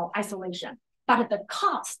international isolation. But the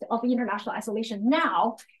cost of international isolation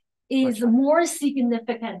now is more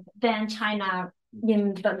significant than China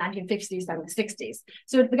in the 1950s and 60s.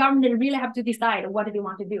 So the government really have to decide what do they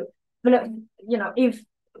want to do. But, if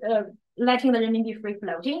letting the renminbi free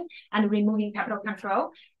floating and removing capital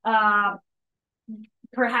control,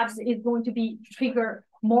 perhaps is going to trigger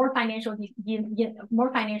more financial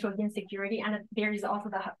insecurity, and there is also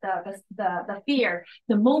the fear.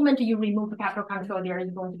 The moment you remove the capital control, there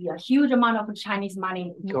is going to be a huge amount of Chinese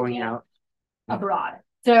money going out abroad.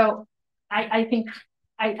 So I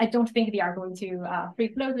don't think they are going to free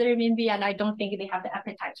float the renminbi, and I don't think they have the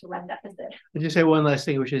appetite to run deficit. I'll just say one last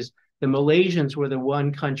thing, which is the Malaysians were the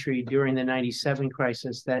one country during the '97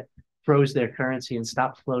 crisis that froze their currency and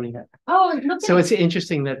stopped floating it. Oh, so it's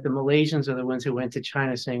interesting that the Malaysians are the ones who went to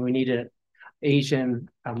China saying we need an Asian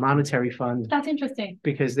monetary fund. That's interesting.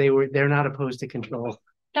 Because they're not opposed to control.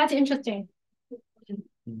 That's interesting.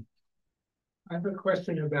 I have a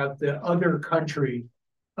question about the other countries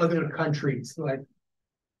like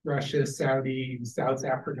Russia, Saudi, South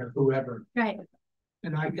Africa, whoever. Right.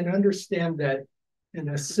 And I can understand that in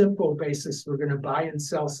a simple basis, we're going to buy and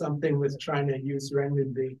sell something with China, use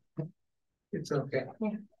renminbi. It's okay.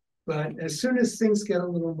 Yeah. But as soon as things get a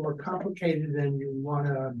little more complicated and you want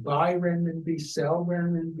to buy renminbi, sell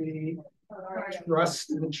renminbi,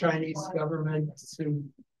 trust the Chinese government to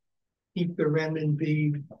keep the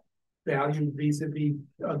renminbi value vis-a-vis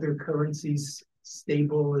other currencies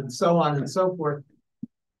stable and so on and so forth,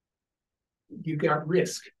 you got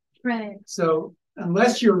risk. Right. So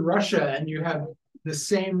unless you're Russia and you have the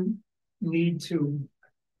same need to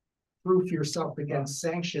proof yourself against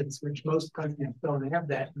sanctions, which most countries don't have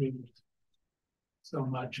that need so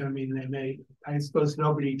much. I mean, I suppose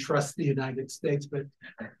nobody trusts the United States, but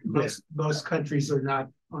most countries are not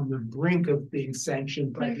on the brink of being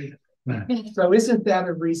sanctioned. So isn't that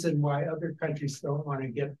a reason why other countries don't want to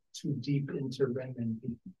get too deep into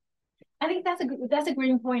renminbi? I think that's a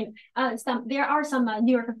great point. There are some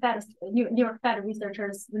New York Fed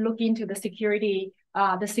researchers look into the security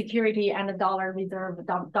and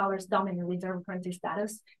the dollar's dominant reserve currency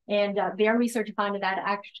status, and their research found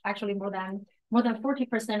that actually more than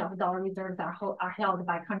 40% of dollar reserves are held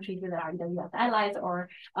by countries that are either U.S. allies or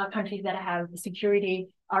countries that have security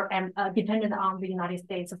are dependent on the United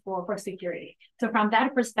States for security. So from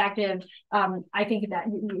that perspective, I think that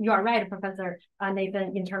you are right, Professor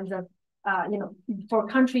Nathan, in terms of for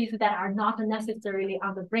countries that are not necessarily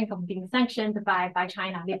on the brink of being sanctioned by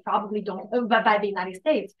China, they probably don't, by the United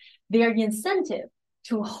States, their incentive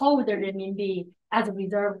to hold the renminbi as a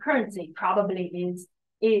reserve currency probably is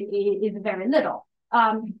very little.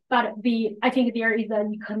 But I think there is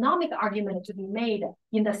an economic argument to be made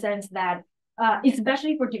in the sense that,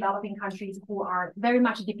 especially for developing countries who are very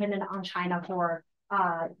much dependent on China for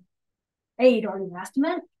aid or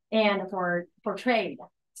investment and for trade.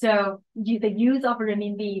 So the use of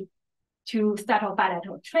renminbi to settle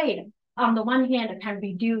bilateral trade, on the one hand, can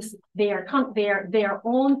reduce their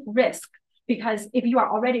own risk, because if you are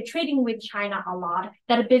already trading with China a lot,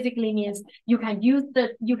 that basically means you can use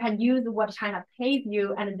what China pays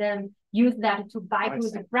you and then use that to buy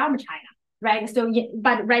goods from China, right? So,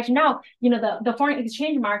 but right now, the foreign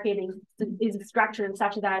exchange market is structured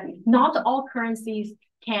such that not all currencies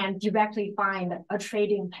can directly find a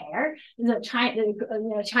trading pair. The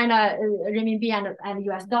China renminbi and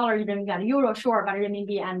US dollar, renminbi and euro, sure, but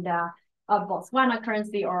renminbi and Botswana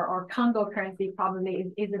currency or Congo currency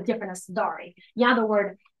probably is a different story. In other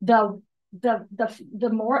words, the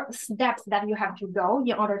more steps that you have to go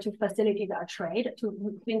in order to facilitate a trade,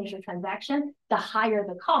 to finish a transaction, the higher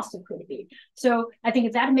the cost could be. So I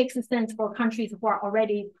think that makes sense for countries who are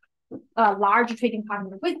already large trading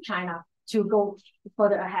partners with China to go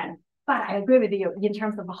further ahead. But I agree with you, in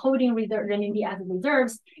terms of holding renminbi as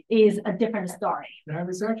reserves is a different story. And I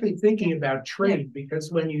was actually thinking about trade, because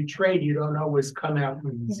when you trade, you don't always come out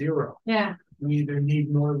with zero. Yeah. You either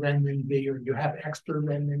need more renminbi or you have extra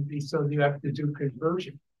renminbi, so you have to do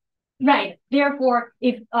conversion. Right. Therefore,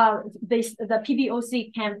 if the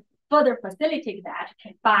PBOC can further facilitate that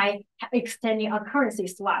by extending a currency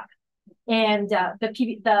swap. And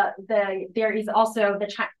there is also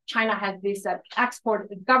China has this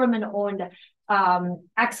government-owned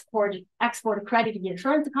export credit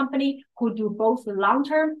insurance company who do both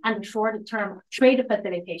long-term and short-term trade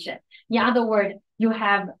facilitation. In other words, you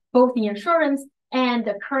have both the insurance and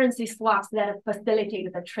the currency swaps that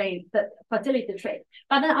facilitate the trade, But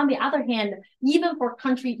then on the other hand, even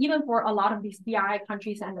for a lot of these BRI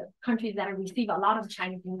countries and countries that receive a lot of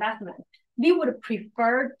Chinese investment, we would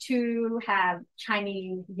prefer to have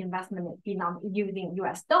Chinese investment using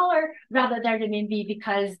US dollar rather than renminbi,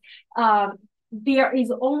 because there is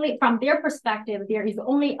only, from their perspective, there is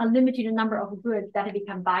only a limited number of goods that we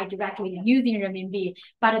can buy directly using renminbi.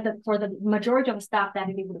 But for the majority of stuff that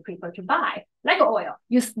we would prefer to buy, like oil,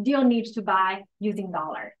 you still need to buy using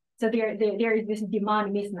dollar. So there is this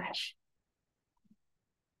demand mismatch.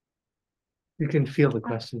 You can feel the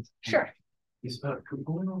questions. Sure. Is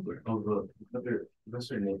going over another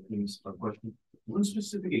Professor Nathan's question. One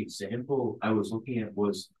specific example I was looking at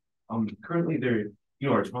was currently there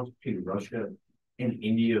are talks between Russia and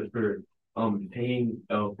India for paying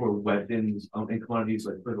for weapons and commodities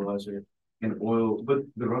like fertilizer and oil, but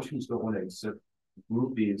the Russians don't want to accept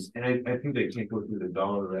rupees, and I think they can't go through the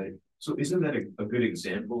dollar, right? So isn't that a good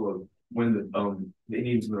example of when the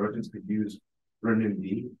Indians and the Russians could use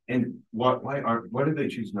renminbi, and why did they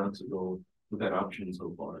choose not to go with that option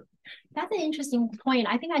so far? That's an interesting point.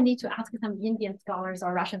 I think I need to ask some Indian scholars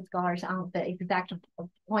or Russian scholars on the exact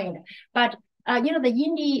point. But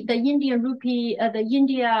the Indian rupee,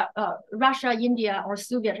 Russia, India, or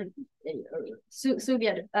Soviet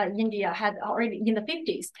India had already in the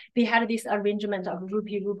 50s, they had this arrangement of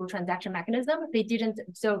rupee-ruble transaction mechanism. They didn't.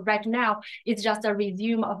 So right now, it's just a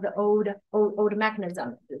resume of the old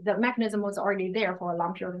mechanism. The mechanism was already there for a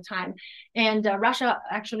long period of time. And Russia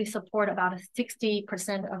actually support about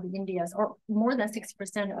 60% of India's, or more than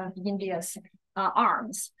 60% of India's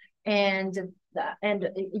arms. And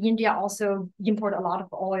India also import a lot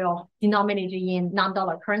of oil denominated in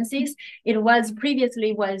non-dollar currencies. It was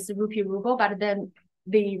previously rupee ruble, but then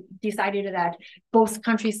they decided that both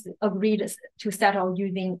countries agreed to settle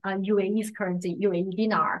using UAE's currency, UAE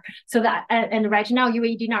dinar. So that and right now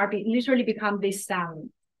UAE dinar literally become this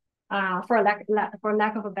for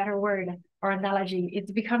lack of a better word or analogy,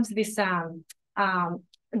 it becomes this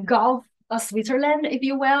Gulf Switzerland, if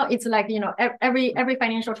you will. It's like, every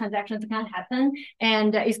financial transaction can happen.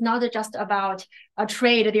 And it's not just about a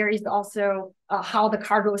trade. There is also how the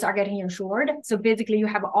cargoes are getting insured. So basically you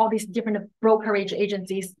have all these different brokerage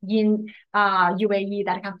agencies in UAE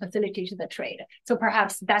that can facilitate the trade. So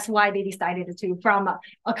perhaps that's why they decided to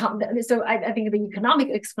so I think the economic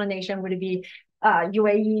explanation would be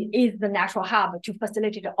UAE is the natural hub to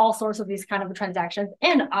facilitate all sorts of these kind of transactions.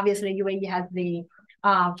 And obviously UAE has the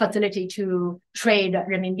facility to trade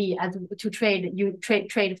renminbi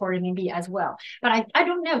trade for renminbi as well. But I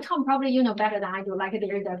don't know, Tom, probably you know better than I do, like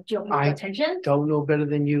there is a geopolitical tension. Don't know better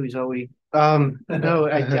than you, Zoe. No,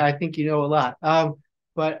 I think you know a lot.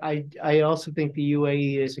 But I also think the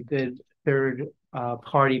UAE is a good third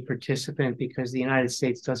party participant because the United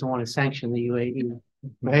States doesn't want to sanction the UAE,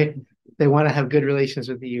 right? They want to have good relations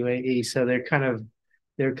with the UAE, so they're kind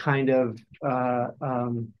of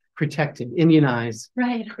protected, immunized,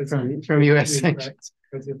 right, from U.S. sanctions.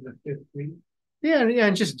 Because of the fifth fleet. Yeah,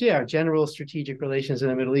 and just general strategic relations in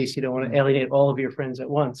the Middle East. You don't want to alienate all of your friends at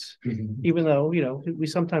once, even though we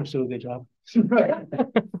sometimes do a good job.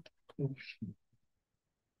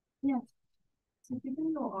 Yes. So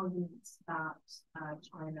given your arguments that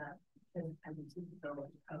China is intending to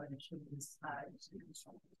build coalitions to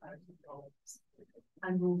construct goals,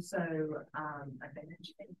 and also I think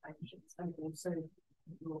mentioning sanctions, and also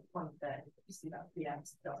your point that you see that the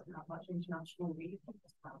US doesn't have much international reach to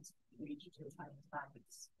Chinese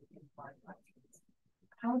banks in five countries.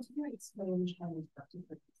 How do you explain Chinese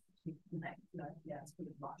practices to connect the US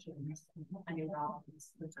with Russians and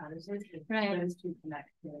Iran's alternatives? Right. Those two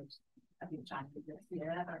connected, I think China did this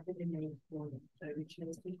year. I think they made more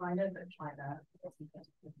overtures to China, but China wasn't.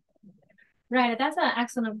 Right, that's an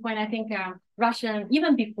excellent point. I think Russia,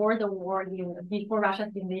 even before the war, before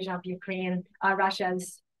Russia's invasion of Ukraine,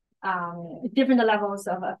 Russia's different levels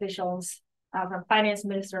of officials, from finance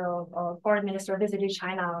minister or foreign minister, visited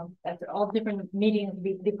China at all different meetings.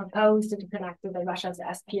 They proposed to connect with the Russia's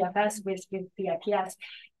SPFS with the IPS.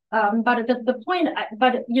 But the point,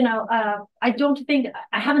 I don't think,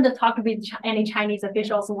 I haven't talked with any Chinese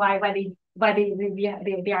officials why they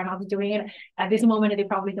are not doing it. At this moment, they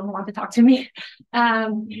probably don't want to talk to me.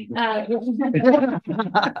 So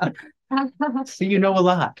you know a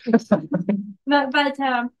lot. But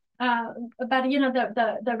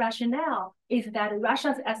the rationale is that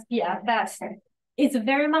Russia's SPFS is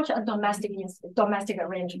very much a domestic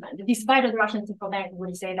arrangement. Despite the Russian central bank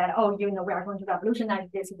would say that, we are going to revolutionize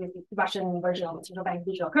this with the Russian version of the central bank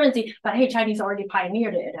digital currency, but hey, Chinese already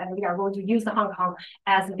pioneered it, and we are going to use the Hong Kong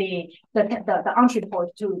as the entry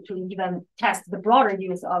port to even test the broader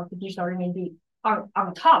use of the digital renminbi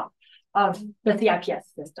on top of the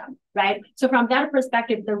CIPS system, right? So from that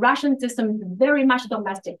perspective, the Russian system is very much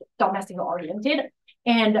domestic oriented.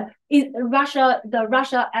 And the Russia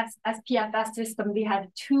SPFS system, we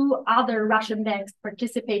have two other Russian banks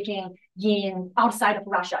participating in outside of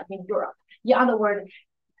Russia in Europe. In other words,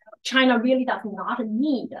 China really does not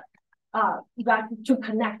need to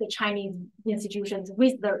connect the Chinese institutions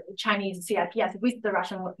with the Chinese CIPS, with the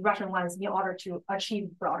Russian ones in order to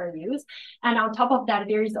achieve broader use. And on top of that,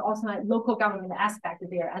 there is also a local government aspect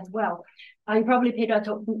there as well. You probably paid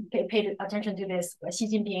attention to this. Xi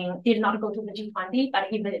Jinping did not go to the G20, but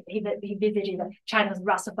he visited China's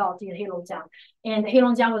Rust Belt in Heilongjiang. And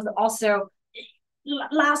Heilongjiang was also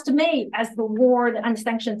last May, as the war and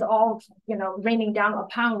sanctions all raining down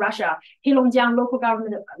upon Russia, Heilongjiang local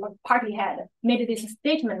government party head made this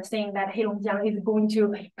statement saying that Heilongjiang is going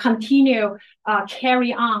to continue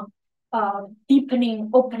carry on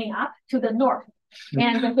opening up to the north.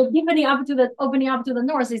 And the opening up to the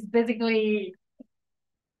north is basically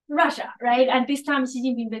Russia, right? And this time Xi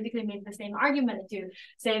Jinping basically made the same argument to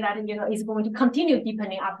say that is going to continue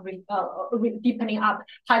deepening up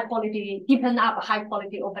high quality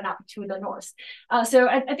open up to the north. So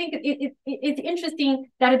I think it's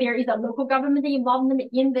interesting that there is a local government involvement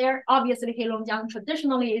in there. Obviously, Heilongjiang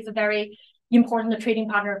traditionally is a very important trading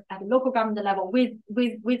partner at the local government level with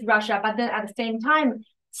Russia, but then at the same time,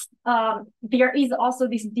 there is also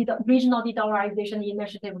this regional de-dollarization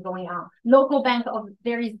initiative going on.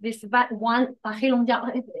 There is this one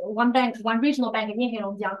regional bank in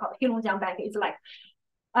Heilongjiang called Heilongjiang Bank. It's like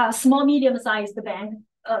a small, medium-sized bank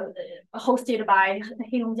hosted by the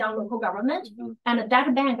Heilongjiang local government. And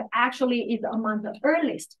that bank actually is among the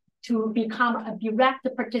earliest to become a direct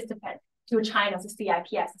participant to China's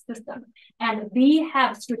CIPS system. And we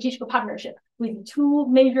have strategic partnership with two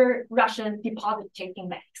major Russian deposit-taking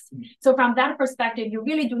banks. So from that perspective, you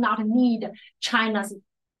really do not need China's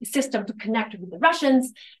system to connect with the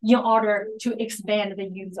Russians in order to expand the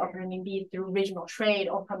use of renminbi through regional trade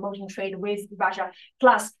or promoting trade with Russia.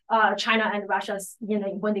 Plus, China and Russia's,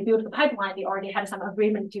 when they built the pipeline, they already had some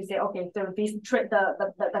agreement to say, okay, so this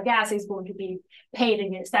the gas is going to be paid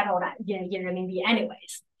and settled in renminbi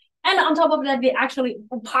anyways. And on top of that, they actually,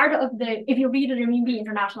 part of if you read the renminbi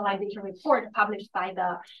internationalization report published by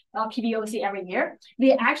the PBOC every year,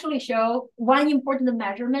 they actually show one important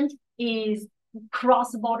measurement is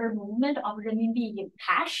cross-border movement of renminbi in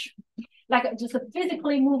cash. Like just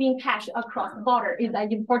physically moving cash across the border is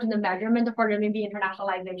an important measurement for renminbi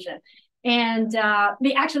internationalization. And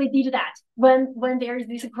they actually did that when there is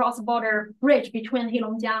this cross-border bridge between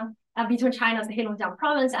Heilongjiang, between China's Heilongjiang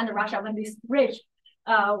province and Russia, when this bridge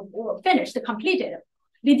finished, completed,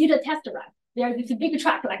 they did a test run. There's this big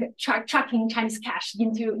truck, like trucking Chinese cash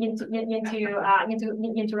into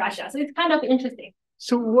Russia. So it's kind of interesting.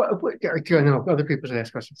 So no, other people should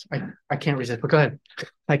ask questions. I can't resist, but go ahead.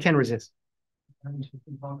 I can resist. I just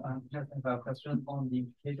have a question on the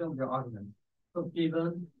implication of your argument. So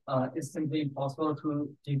given it's simply impossible to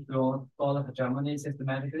dethrone dollar hegemony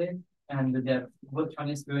systematically, and that what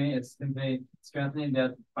China is doing is simply strengthening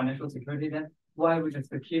their financial security, then why we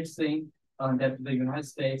just keep saying that the United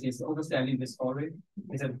States is overselling this story?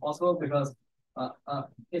 Is it possible because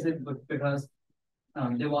is it because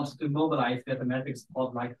they want to mobilize their domestic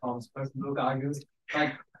support, like Tom's first book argues?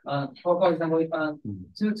 Like for example,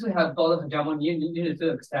 to have dollar hegemony, you need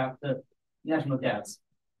to accept the national debts,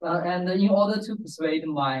 and in order to persuade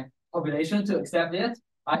my population to accept it,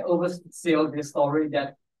 I oversell this story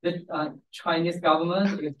that the Chinese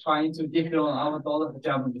government is trying to dethrone our dollar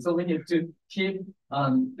hegemony. So we need to keep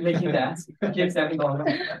making that, keep selling dollar.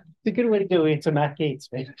 It's a good way to do it to Matt Gates,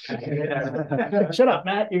 man. Shut up,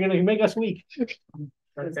 Matt. You're going to make us weak.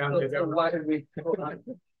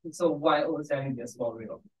 So why overselling this story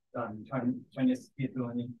of Chinese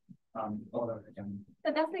dethroning dollar hegemony?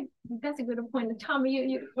 That's a good point. Tom,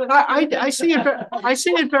 I see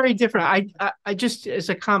it very different. I just, as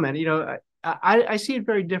a comment, I see it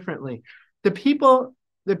very differently. The people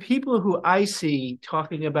who I see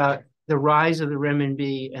talking about the rise of the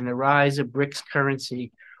renminbi and the rise of BRICS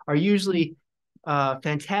currency are usually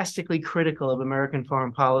fantastically critical of American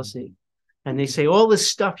foreign policy. And they say, all this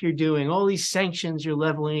stuff you're doing, all these sanctions you're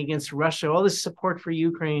leveling against Russia, all this support for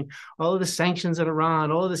Ukraine, all of the sanctions on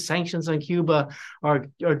Iran, all of the sanctions on Cuba are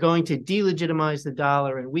going to delegitimize the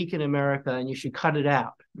dollar and weaken America, and you should cut it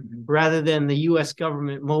out, rather than the U.S.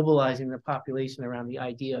 government mobilizing the population around the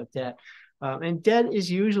idea of debt. And debt is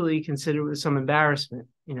usually considered with some embarrassment,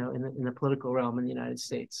 in the political realm in the United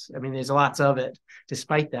States. I mean, there's lots of it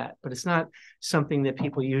despite that, but it's not something that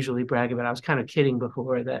people usually brag about. I was kind of kidding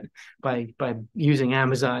before that by using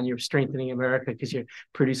Amazon, you're strengthening America because you're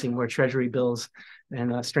producing more treasury bills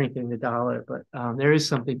and strengthening the dollar. But there is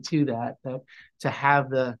something to that to have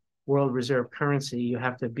the world reserve currency, you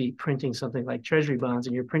have to be printing something like treasury bonds,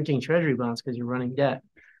 and you're printing treasury bonds because you're running debt.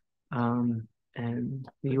 And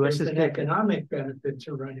the U.S. is an economic benefit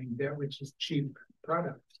to running debt, which is cheap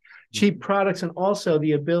products. Cheap products, and also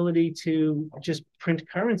the ability to just print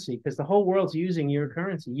currency, because the whole world's using your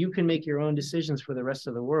currency. You can make your own decisions for the rest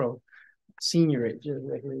of the world. Seniorage,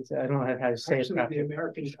 I don't know how to say it properly. The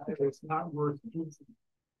American dollar is not worth using.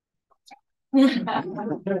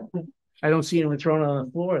 I don't see anyone thrown on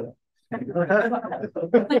the floor though.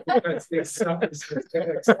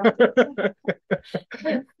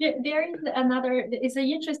 There is another. It's an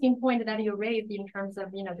interesting point that you raised in terms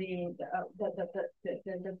of the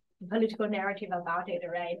political narrative about it,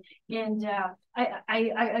 right? And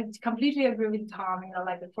I completely agree with Tom.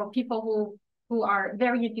 Like for people who are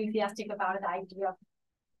very enthusiastic about the idea of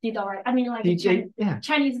de-dollar. I mean, like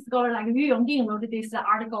Chinese scholar like Yu Yongding wrote this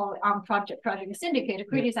article on Project Syndicate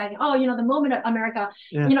criticizing, the moment America,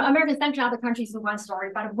 American sanction other countries is one story,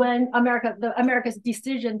 but when America's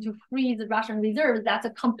decision to freeze the Russian reserves, that's a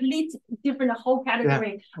complete different whole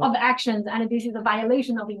category of actions, and this is a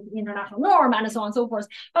violation of the international norm and so on and so forth.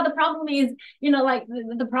 But the problem is,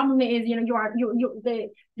 the problem is,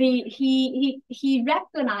 he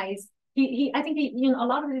recognized. I think a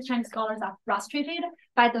lot of these Chinese scholars are frustrated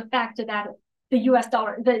by the fact that the U.S.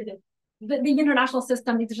 dollar, the international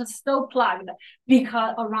system is just so plugged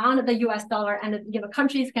because around the U.S. dollar, and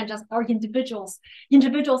countries can just, or individuals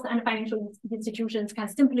and financial institutions can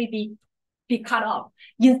simply be cut off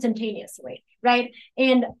instantaneously, right?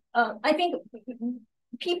 And I think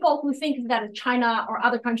people who think that China or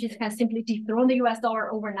other countries can simply dethrone the U.S.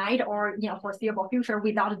 dollar overnight or foreseeable future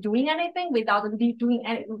without doing anything, without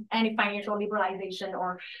doing any financial liberalization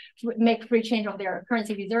or make free change of their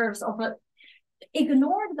currency reserves, or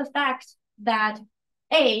ignored the fact that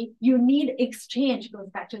you need exchange, goes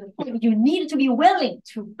back to the point. You need to be willing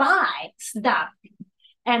to buy stuff.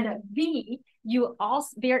 And B,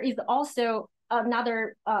 there is also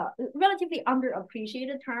another relatively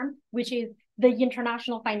underappreciated term, which is the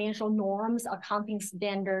international financial norms, accounting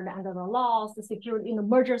standard under the laws, the security in the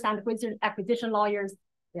mergers and acquisition lawyers,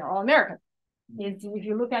 they're all American. If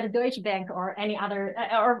you look at Deutsche Bank or any other,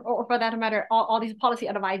 or for that matter, all these policy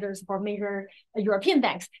advisors for major European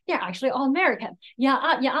banks, they're actually all American. In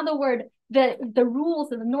other words, the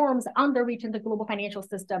rules and the norms under which the global financial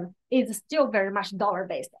system is still very much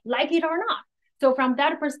dollar-based, like it or not. So from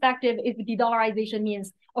that perspective, if de-dollarization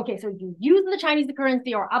means, okay, so you use the Chinese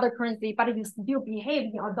currency or other currency, but you still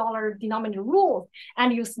behave in our dollar-denominated rules,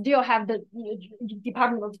 and you still have the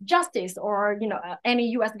Department of Justice or any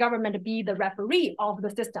U.S. government be the referee of the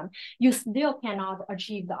system, you still cannot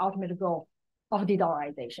achieve the ultimate goal of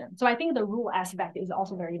de-dollarization. So I think the rule aspect is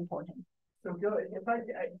also very important. So if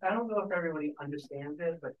I don't know if everybody understands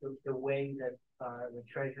it, but the way that the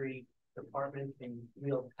Treasury Department can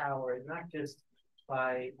wield power is not just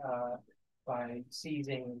by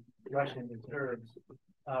seizing Russian reserves,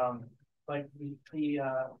 but the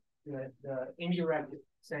indirect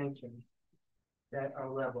sanctions that are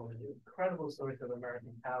leveled is an incredible source of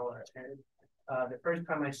American power. And the first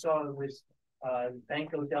time I saw it was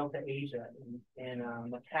Banco Delta Asia in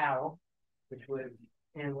Macau, which was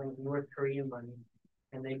handling North Korean money,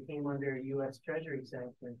 and they came under U.S. Treasury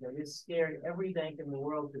sanctions. And this scared every bank in the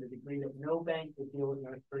world to the degree that no bank would deal with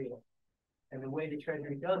North Korea. And the way the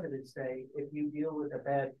Treasury does it is say, if you deal with a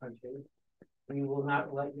bad country, we will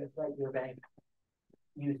not let your bank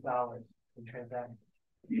use dollars in transactions.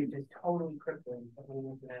 Which is totally crippling of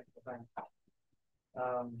an international bank.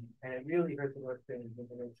 And it really hurt the North Koreans in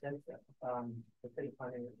the sense that they couldn't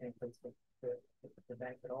find any place to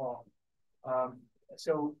bank at all.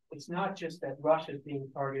 So it's not just that Russia is being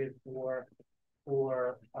targeted for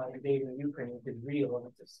invading Ukraine, which is real and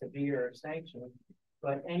it's a severe sanction,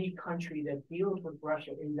 but any country that deals with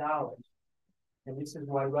Russia in dollars, and this is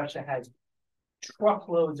why Russia has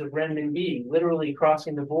truckloads of renminbi literally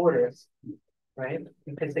crossing the borders, right?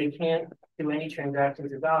 Because they can't do any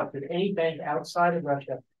transactions in dollars. But any bank outside of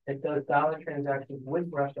Russia that does dollar transactions with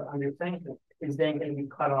Russia under sanctions is then going to be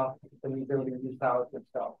cut off from the ability to use dollars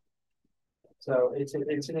themselves. So it's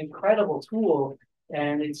an incredible tool,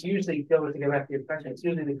 and it's usually, to get back to your question, it's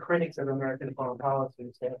usually the critics of American foreign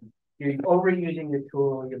policy say you're overusing the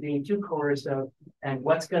tool, you're being too coercive, and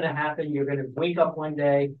what's going to happen? You're going to wake up one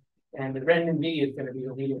day, and the renminbi is going to be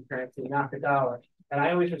the leading currency, not the dollar. And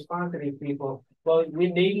I always respond to these people, well,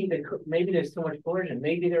 maybe there's too much coercion,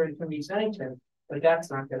 maybe there is going to be sanctions, but that's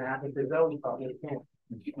not going to happen because Zoe probably can't.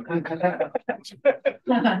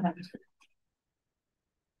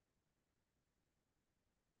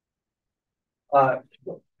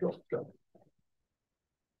 Go.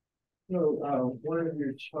 So one of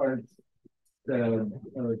your charts said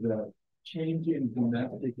that changing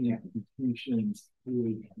domestic institutions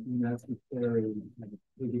is necessary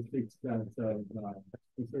for the success of a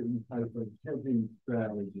certain type of hedging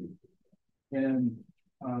strategy. And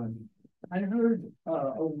I heard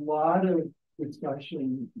a lot of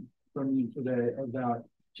discussion from you today about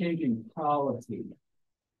changing policy.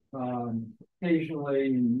 Occasionally,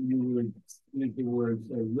 you would use the words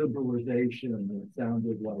liberalization. It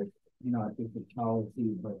sounded like not just a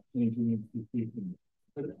policy, but changing institutions.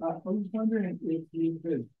 But I was wondering if you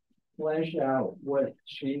could flesh out what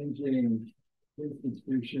changing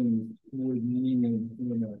institutions would mean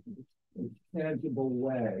in a tangible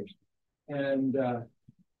way. And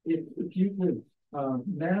if you could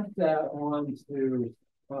map that onto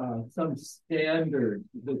some standard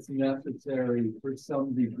that's necessary for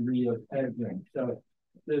some degree of hedging. So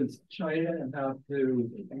does China have to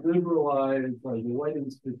liberalize what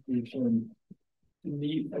institution to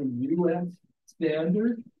meet a U.S.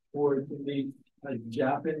 standard or to meet a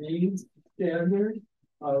Japanese standard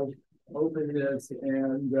of openness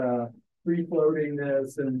and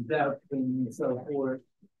free-floatingness and depth and so forth?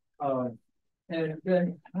 And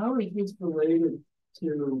then how is this related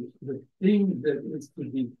to the thing that is to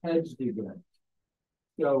be hedged against?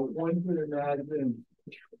 So one could imagine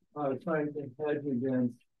trying to hedge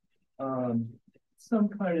against some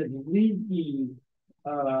kind of leaky,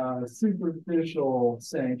 superficial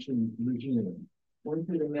sanctions regime. One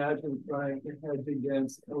could imagine trying to hedge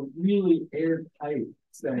against a really airtight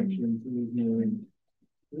sanctions regime.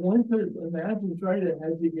 One could imagine trying to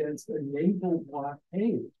hedge against a naval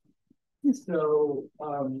blockade. So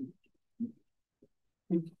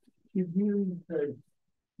could you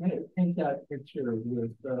paint that picture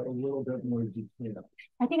with a little bit more detail.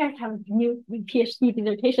 I think I have a new PhD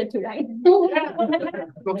dissertation to write. Go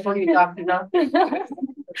for you, Dr. Well,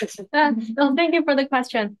 thank you for the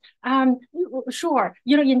question. Sure.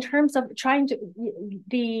 In terms of trying to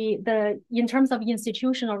in terms of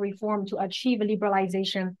institutional reform to achieve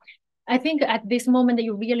liberalization, I think at this moment that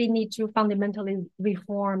you really need to fundamentally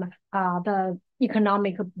reform the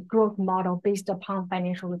economic growth model based upon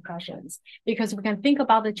financial repressions, because we can think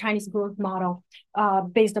about the Chinese growth model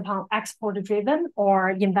based upon export-driven or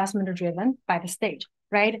investment-driven by the state,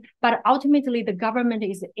 right? But ultimately, the government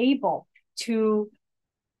is able to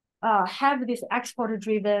have this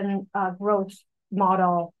export-driven growth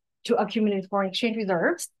model to accumulate foreign exchange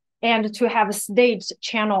reserves and to have a state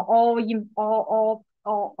channel all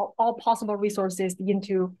possible resources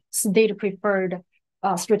into state-preferred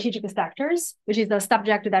strategic sectors, which is a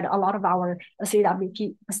subject that a lot of our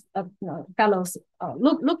CWP fellows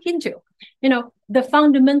look into. The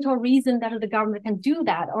fundamental reason that the government can do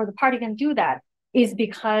that or the party can do that is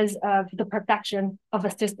because of the perfection of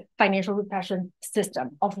a financial repression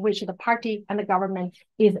system, of which the party and the government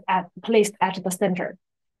is placed at the center.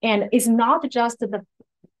 And it's not just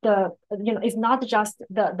it's not just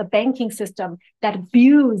the banking system that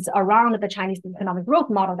builds around the Chinese economic growth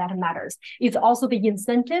model that matters. It's also the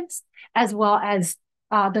incentives as well as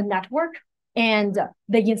the network and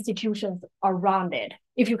the institutions around it.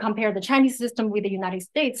 If you compare the Chinese system with the United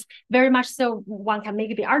States, very much so, one can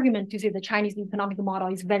make the argument to say the Chinese economic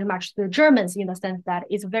model is very much the Germans in the sense that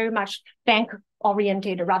it's very much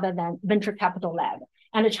bank-oriented rather than venture capital-led.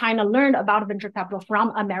 And China learned about venture capital from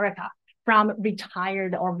America, from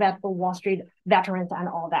retired or Wall Street veterans and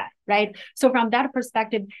all that, right? So from that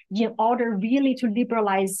perspective, in order really to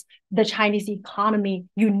liberalize the Chinese economy,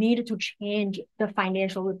 you need to change the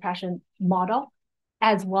financial repression model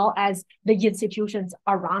as well as the institutions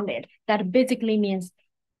around it. That basically means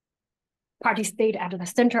party state at the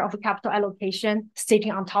center of capital allocation,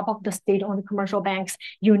 sitting on top of the state-owned commercial banks.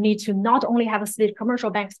 You need to not only have a state commercial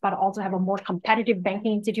banks, but also have a more competitive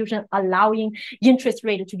banking institution, allowing interest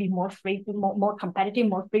rate to be more competitive,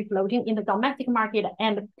 more free-floating in the domestic market.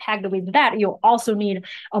 And tagged with that, you also need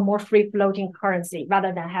a more free-floating currency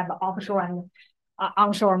rather than have an offshore and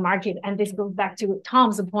onshore market. And this goes back to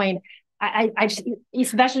Tom's point. I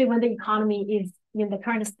especially when the economy is in the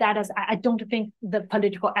current status, I don't think the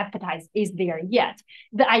political appetite is there yet.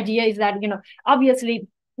 The idea is that, obviously,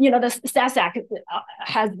 the SASAC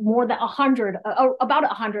has more than 100, about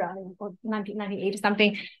 100, or 1998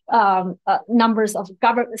 something, numbers of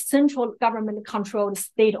central government-controlled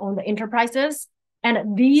state-owned enterprises,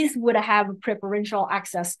 and these would have preferential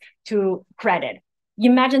access to credit.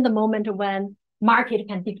 Imagine the moment when market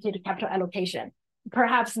can dictate capital allocation.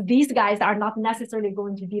 Perhaps these guys are not necessarily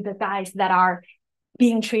going to be the guys that are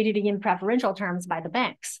being treated in preferential terms by the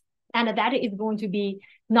banks. And that is going to be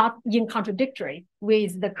not in contradictory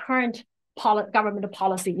with the current government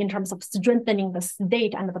policy in terms of strengthening the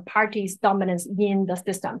state and the party's dominance in the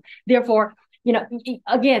system. Therefore,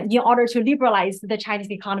 again, in order to liberalize the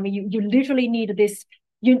Chinese economy, you literally need this,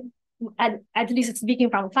 at least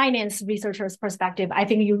speaking from a finance researcher's perspective, I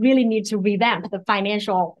think you really need to revamp the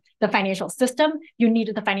financial system. You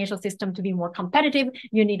need the financial system to be more competitive.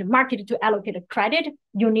 You need a market to allocate credit.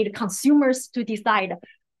 You need consumers to decide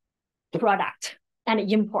product and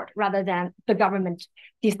import rather than the government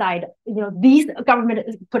decide. These government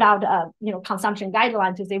put out consumption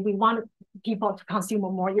guidelines to say we want people to consume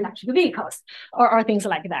more electric vehicles or things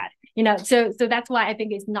like that. So that's why I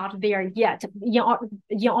think it's not there yet.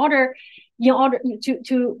 In order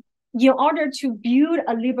to build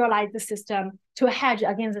a liberalized system to hedge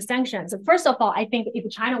against the sanctions, first of all, I think if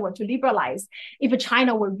China were to liberalize, if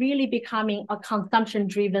China were really becoming a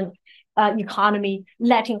consumption-driven economy,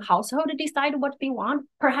 letting households decide what they want,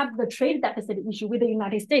 perhaps the trade deficit issue with the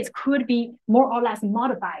United States could be more or less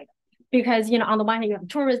modified. Because on the one hand you have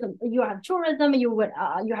tourism, you have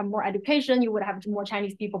more education, you would have more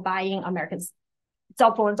Chinese people buying American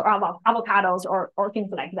cell phones or avocados or things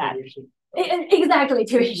like that. Exactly,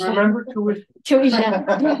 tuition. Remember tuition? Tuition,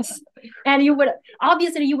 yes. And you would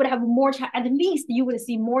have more, at least you would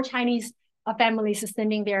see more Chinese families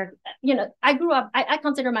sending their, I grew up, I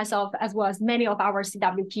consider myself as well as many of our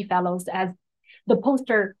CWP fellows as the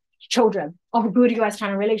poster children of good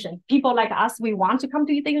U.S.-China relations. People like us, we want to come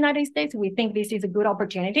to the United States. We think this is a good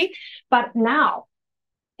opportunity. But now,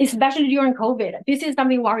 especially during COVID, this is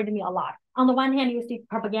something worried me a lot. On the one hand, you see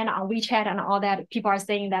propaganda on WeChat and all that. People are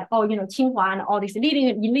saying that, Tsinghua and all these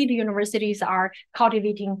elite universities are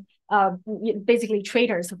cultivating basically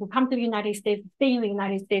traders who come to the United States, stay in the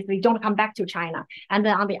United States, they don't come back to China. And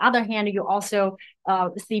then on the other hand, you also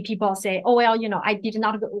see people say, oh, well,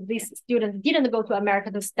 these students didn't go to America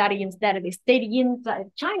to study, instead they stayed in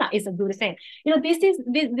China is a good thing.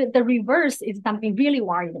 The reverse is something really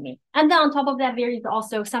worrying me. And then on top of that, there is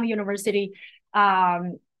also some university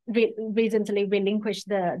recently relinquished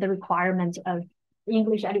the requirement of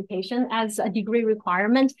English education as a degree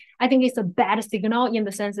requirement. I think it's a bad signal in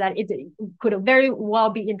the sense that it could very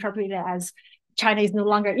well be interpreted as China is no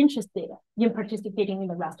longer interested in participating in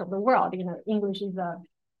the rest of the world. English is a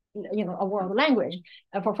world language.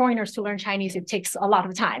 For foreigners to learn Chinese, it takes a lot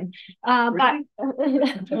of time. But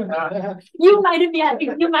you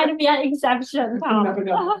might be an exception, Tom.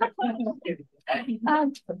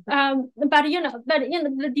 But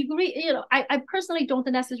the degree, I personally don't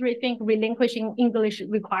necessarily think relinquishing English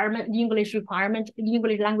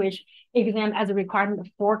language exam as a requirement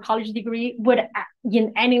for college degree would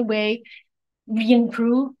in any way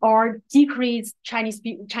improve or decrease Chinese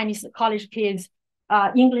college kids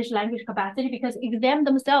English language capacity, because exams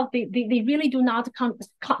themselves, they really do not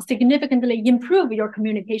significantly improve your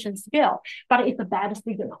communication skill, but it's a bad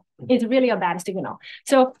signal. It's really a bad signal.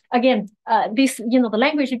 So again, the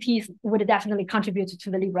language piece would definitely contribute to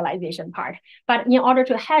the liberalization part. But in order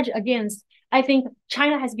to hedge against, I think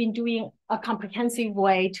China has been doing a comprehensive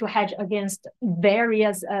way to hedge against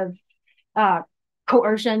various of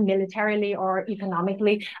coercion militarily or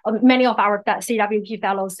economically. Many of our CWP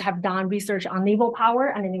fellows have done research on naval power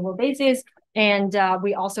and naval bases. And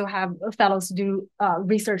we also have fellows do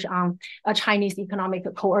research on Chinese economic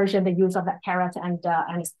coercion, the use of that carrot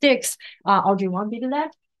and sticks. Audrey want to do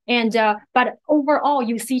that? And but overall,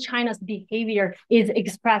 you see China's behavior is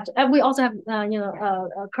expressed. We also have,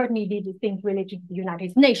 Courtney did things related to the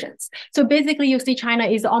United Nations. So basically, you see China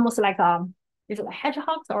is almost like is it like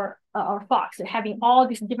hedgehogs or fox, having all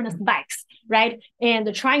these different spikes, right?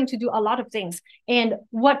 And trying to do a lot of things. And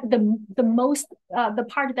what the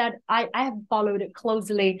part that I have followed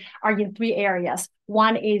closely are in three areas.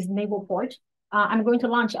 One is naval port. I'm going to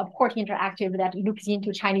launch a port interactive that looks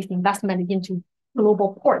into Chinese investment into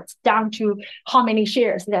global ports, down to how many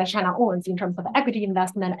shares that China owns in terms of equity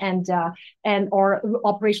investment and or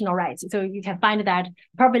operational rights. So you can find that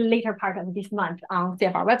probably later part of this month on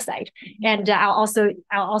CFR website. And I'll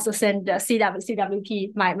also send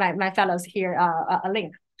CWP my fellows here a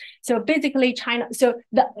link. So basically, China. So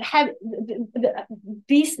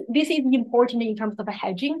this is important in terms of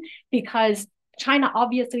hedging, because China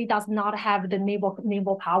obviously does not have the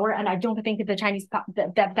naval power, and I don't think the Chinese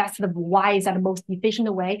that's the wise and most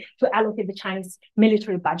efficient way to allocate the Chinese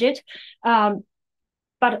military budget.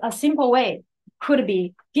 But a simple way could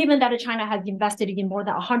be, given that China has invested in more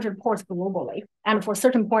than 100 ports globally, and for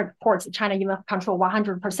certain ports, China even control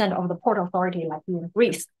 100% of the port authority, like in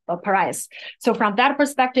Greece or Paris. So from that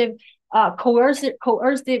perspective, coercion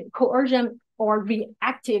or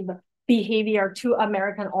reactive behavior to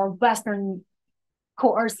American or Western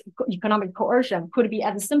economic coercion could be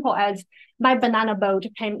as simple as my banana boat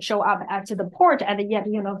can show up at the port, and yet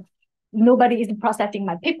nobody is processing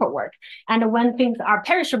my paperwork. And when things are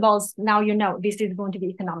perishables, now this is going to be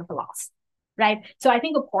economic loss, right? So I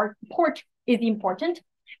think a port is important.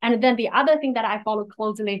 And then the other thing that I follow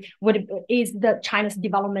closely is the China's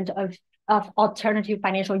development of alternative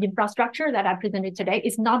financial infrastructure that I presented today.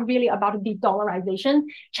 It's not really about de-dollarization.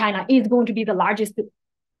 China is going to be the largest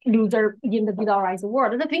loser in the de-dollarized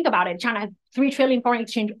world. And think about it, China has 3 trillion foreign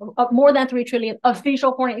exchange, more than 3 trillion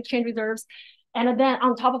official foreign exchange reserves. And then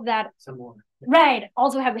on top of that, some more. Right,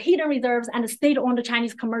 also have hidden reserves, and the state-owned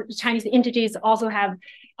Chinese entities also have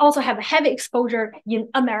heavy exposure in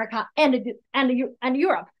America and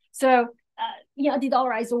Europe. So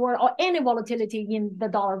de-dollarized world or any volatility in the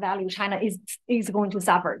dollar value, China is going to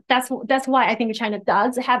suffer. That's why I think China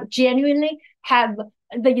does genuinely have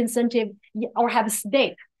the incentive or have a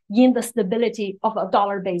stake in the stability of a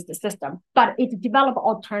dollar-based system, but it developed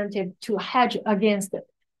alternative to hedge against,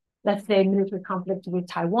 let's say, military conflict with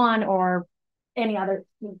Taiwan or any other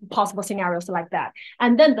possible scenarios like that.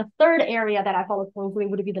 And then the third area that I follow closely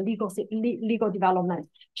would be the legal development.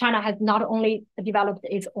 China has not only developed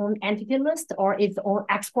its own entity list or its own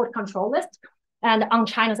export control list, and on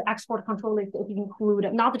China's export control list, it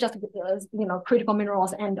include not just critical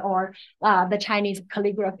minerals and or the Chinese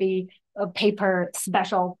calligraphy paper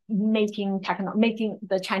special making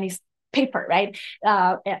the Chinese paper, right?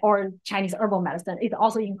 Or Chinese herbal medicine. It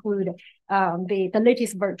also include the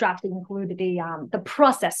latest draft include the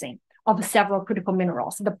processing of several critical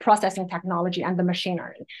minerals, the processing technology and the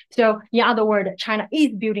machinery. So in other words, China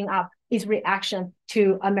is building up is reaction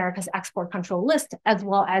to America's export control list, as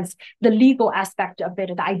well as the legal aspect of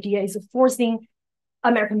it. The idea is forcing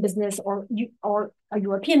American business or a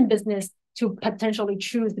European business to potentially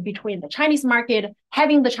choose between the Chinese market,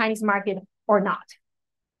 having the Chinese market or not.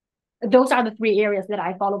 Those are the three areas that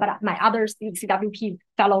I follow, but my other CWP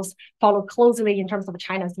fellows follow closely in terms of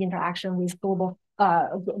China's interaction with global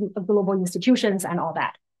institutions and all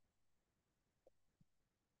that.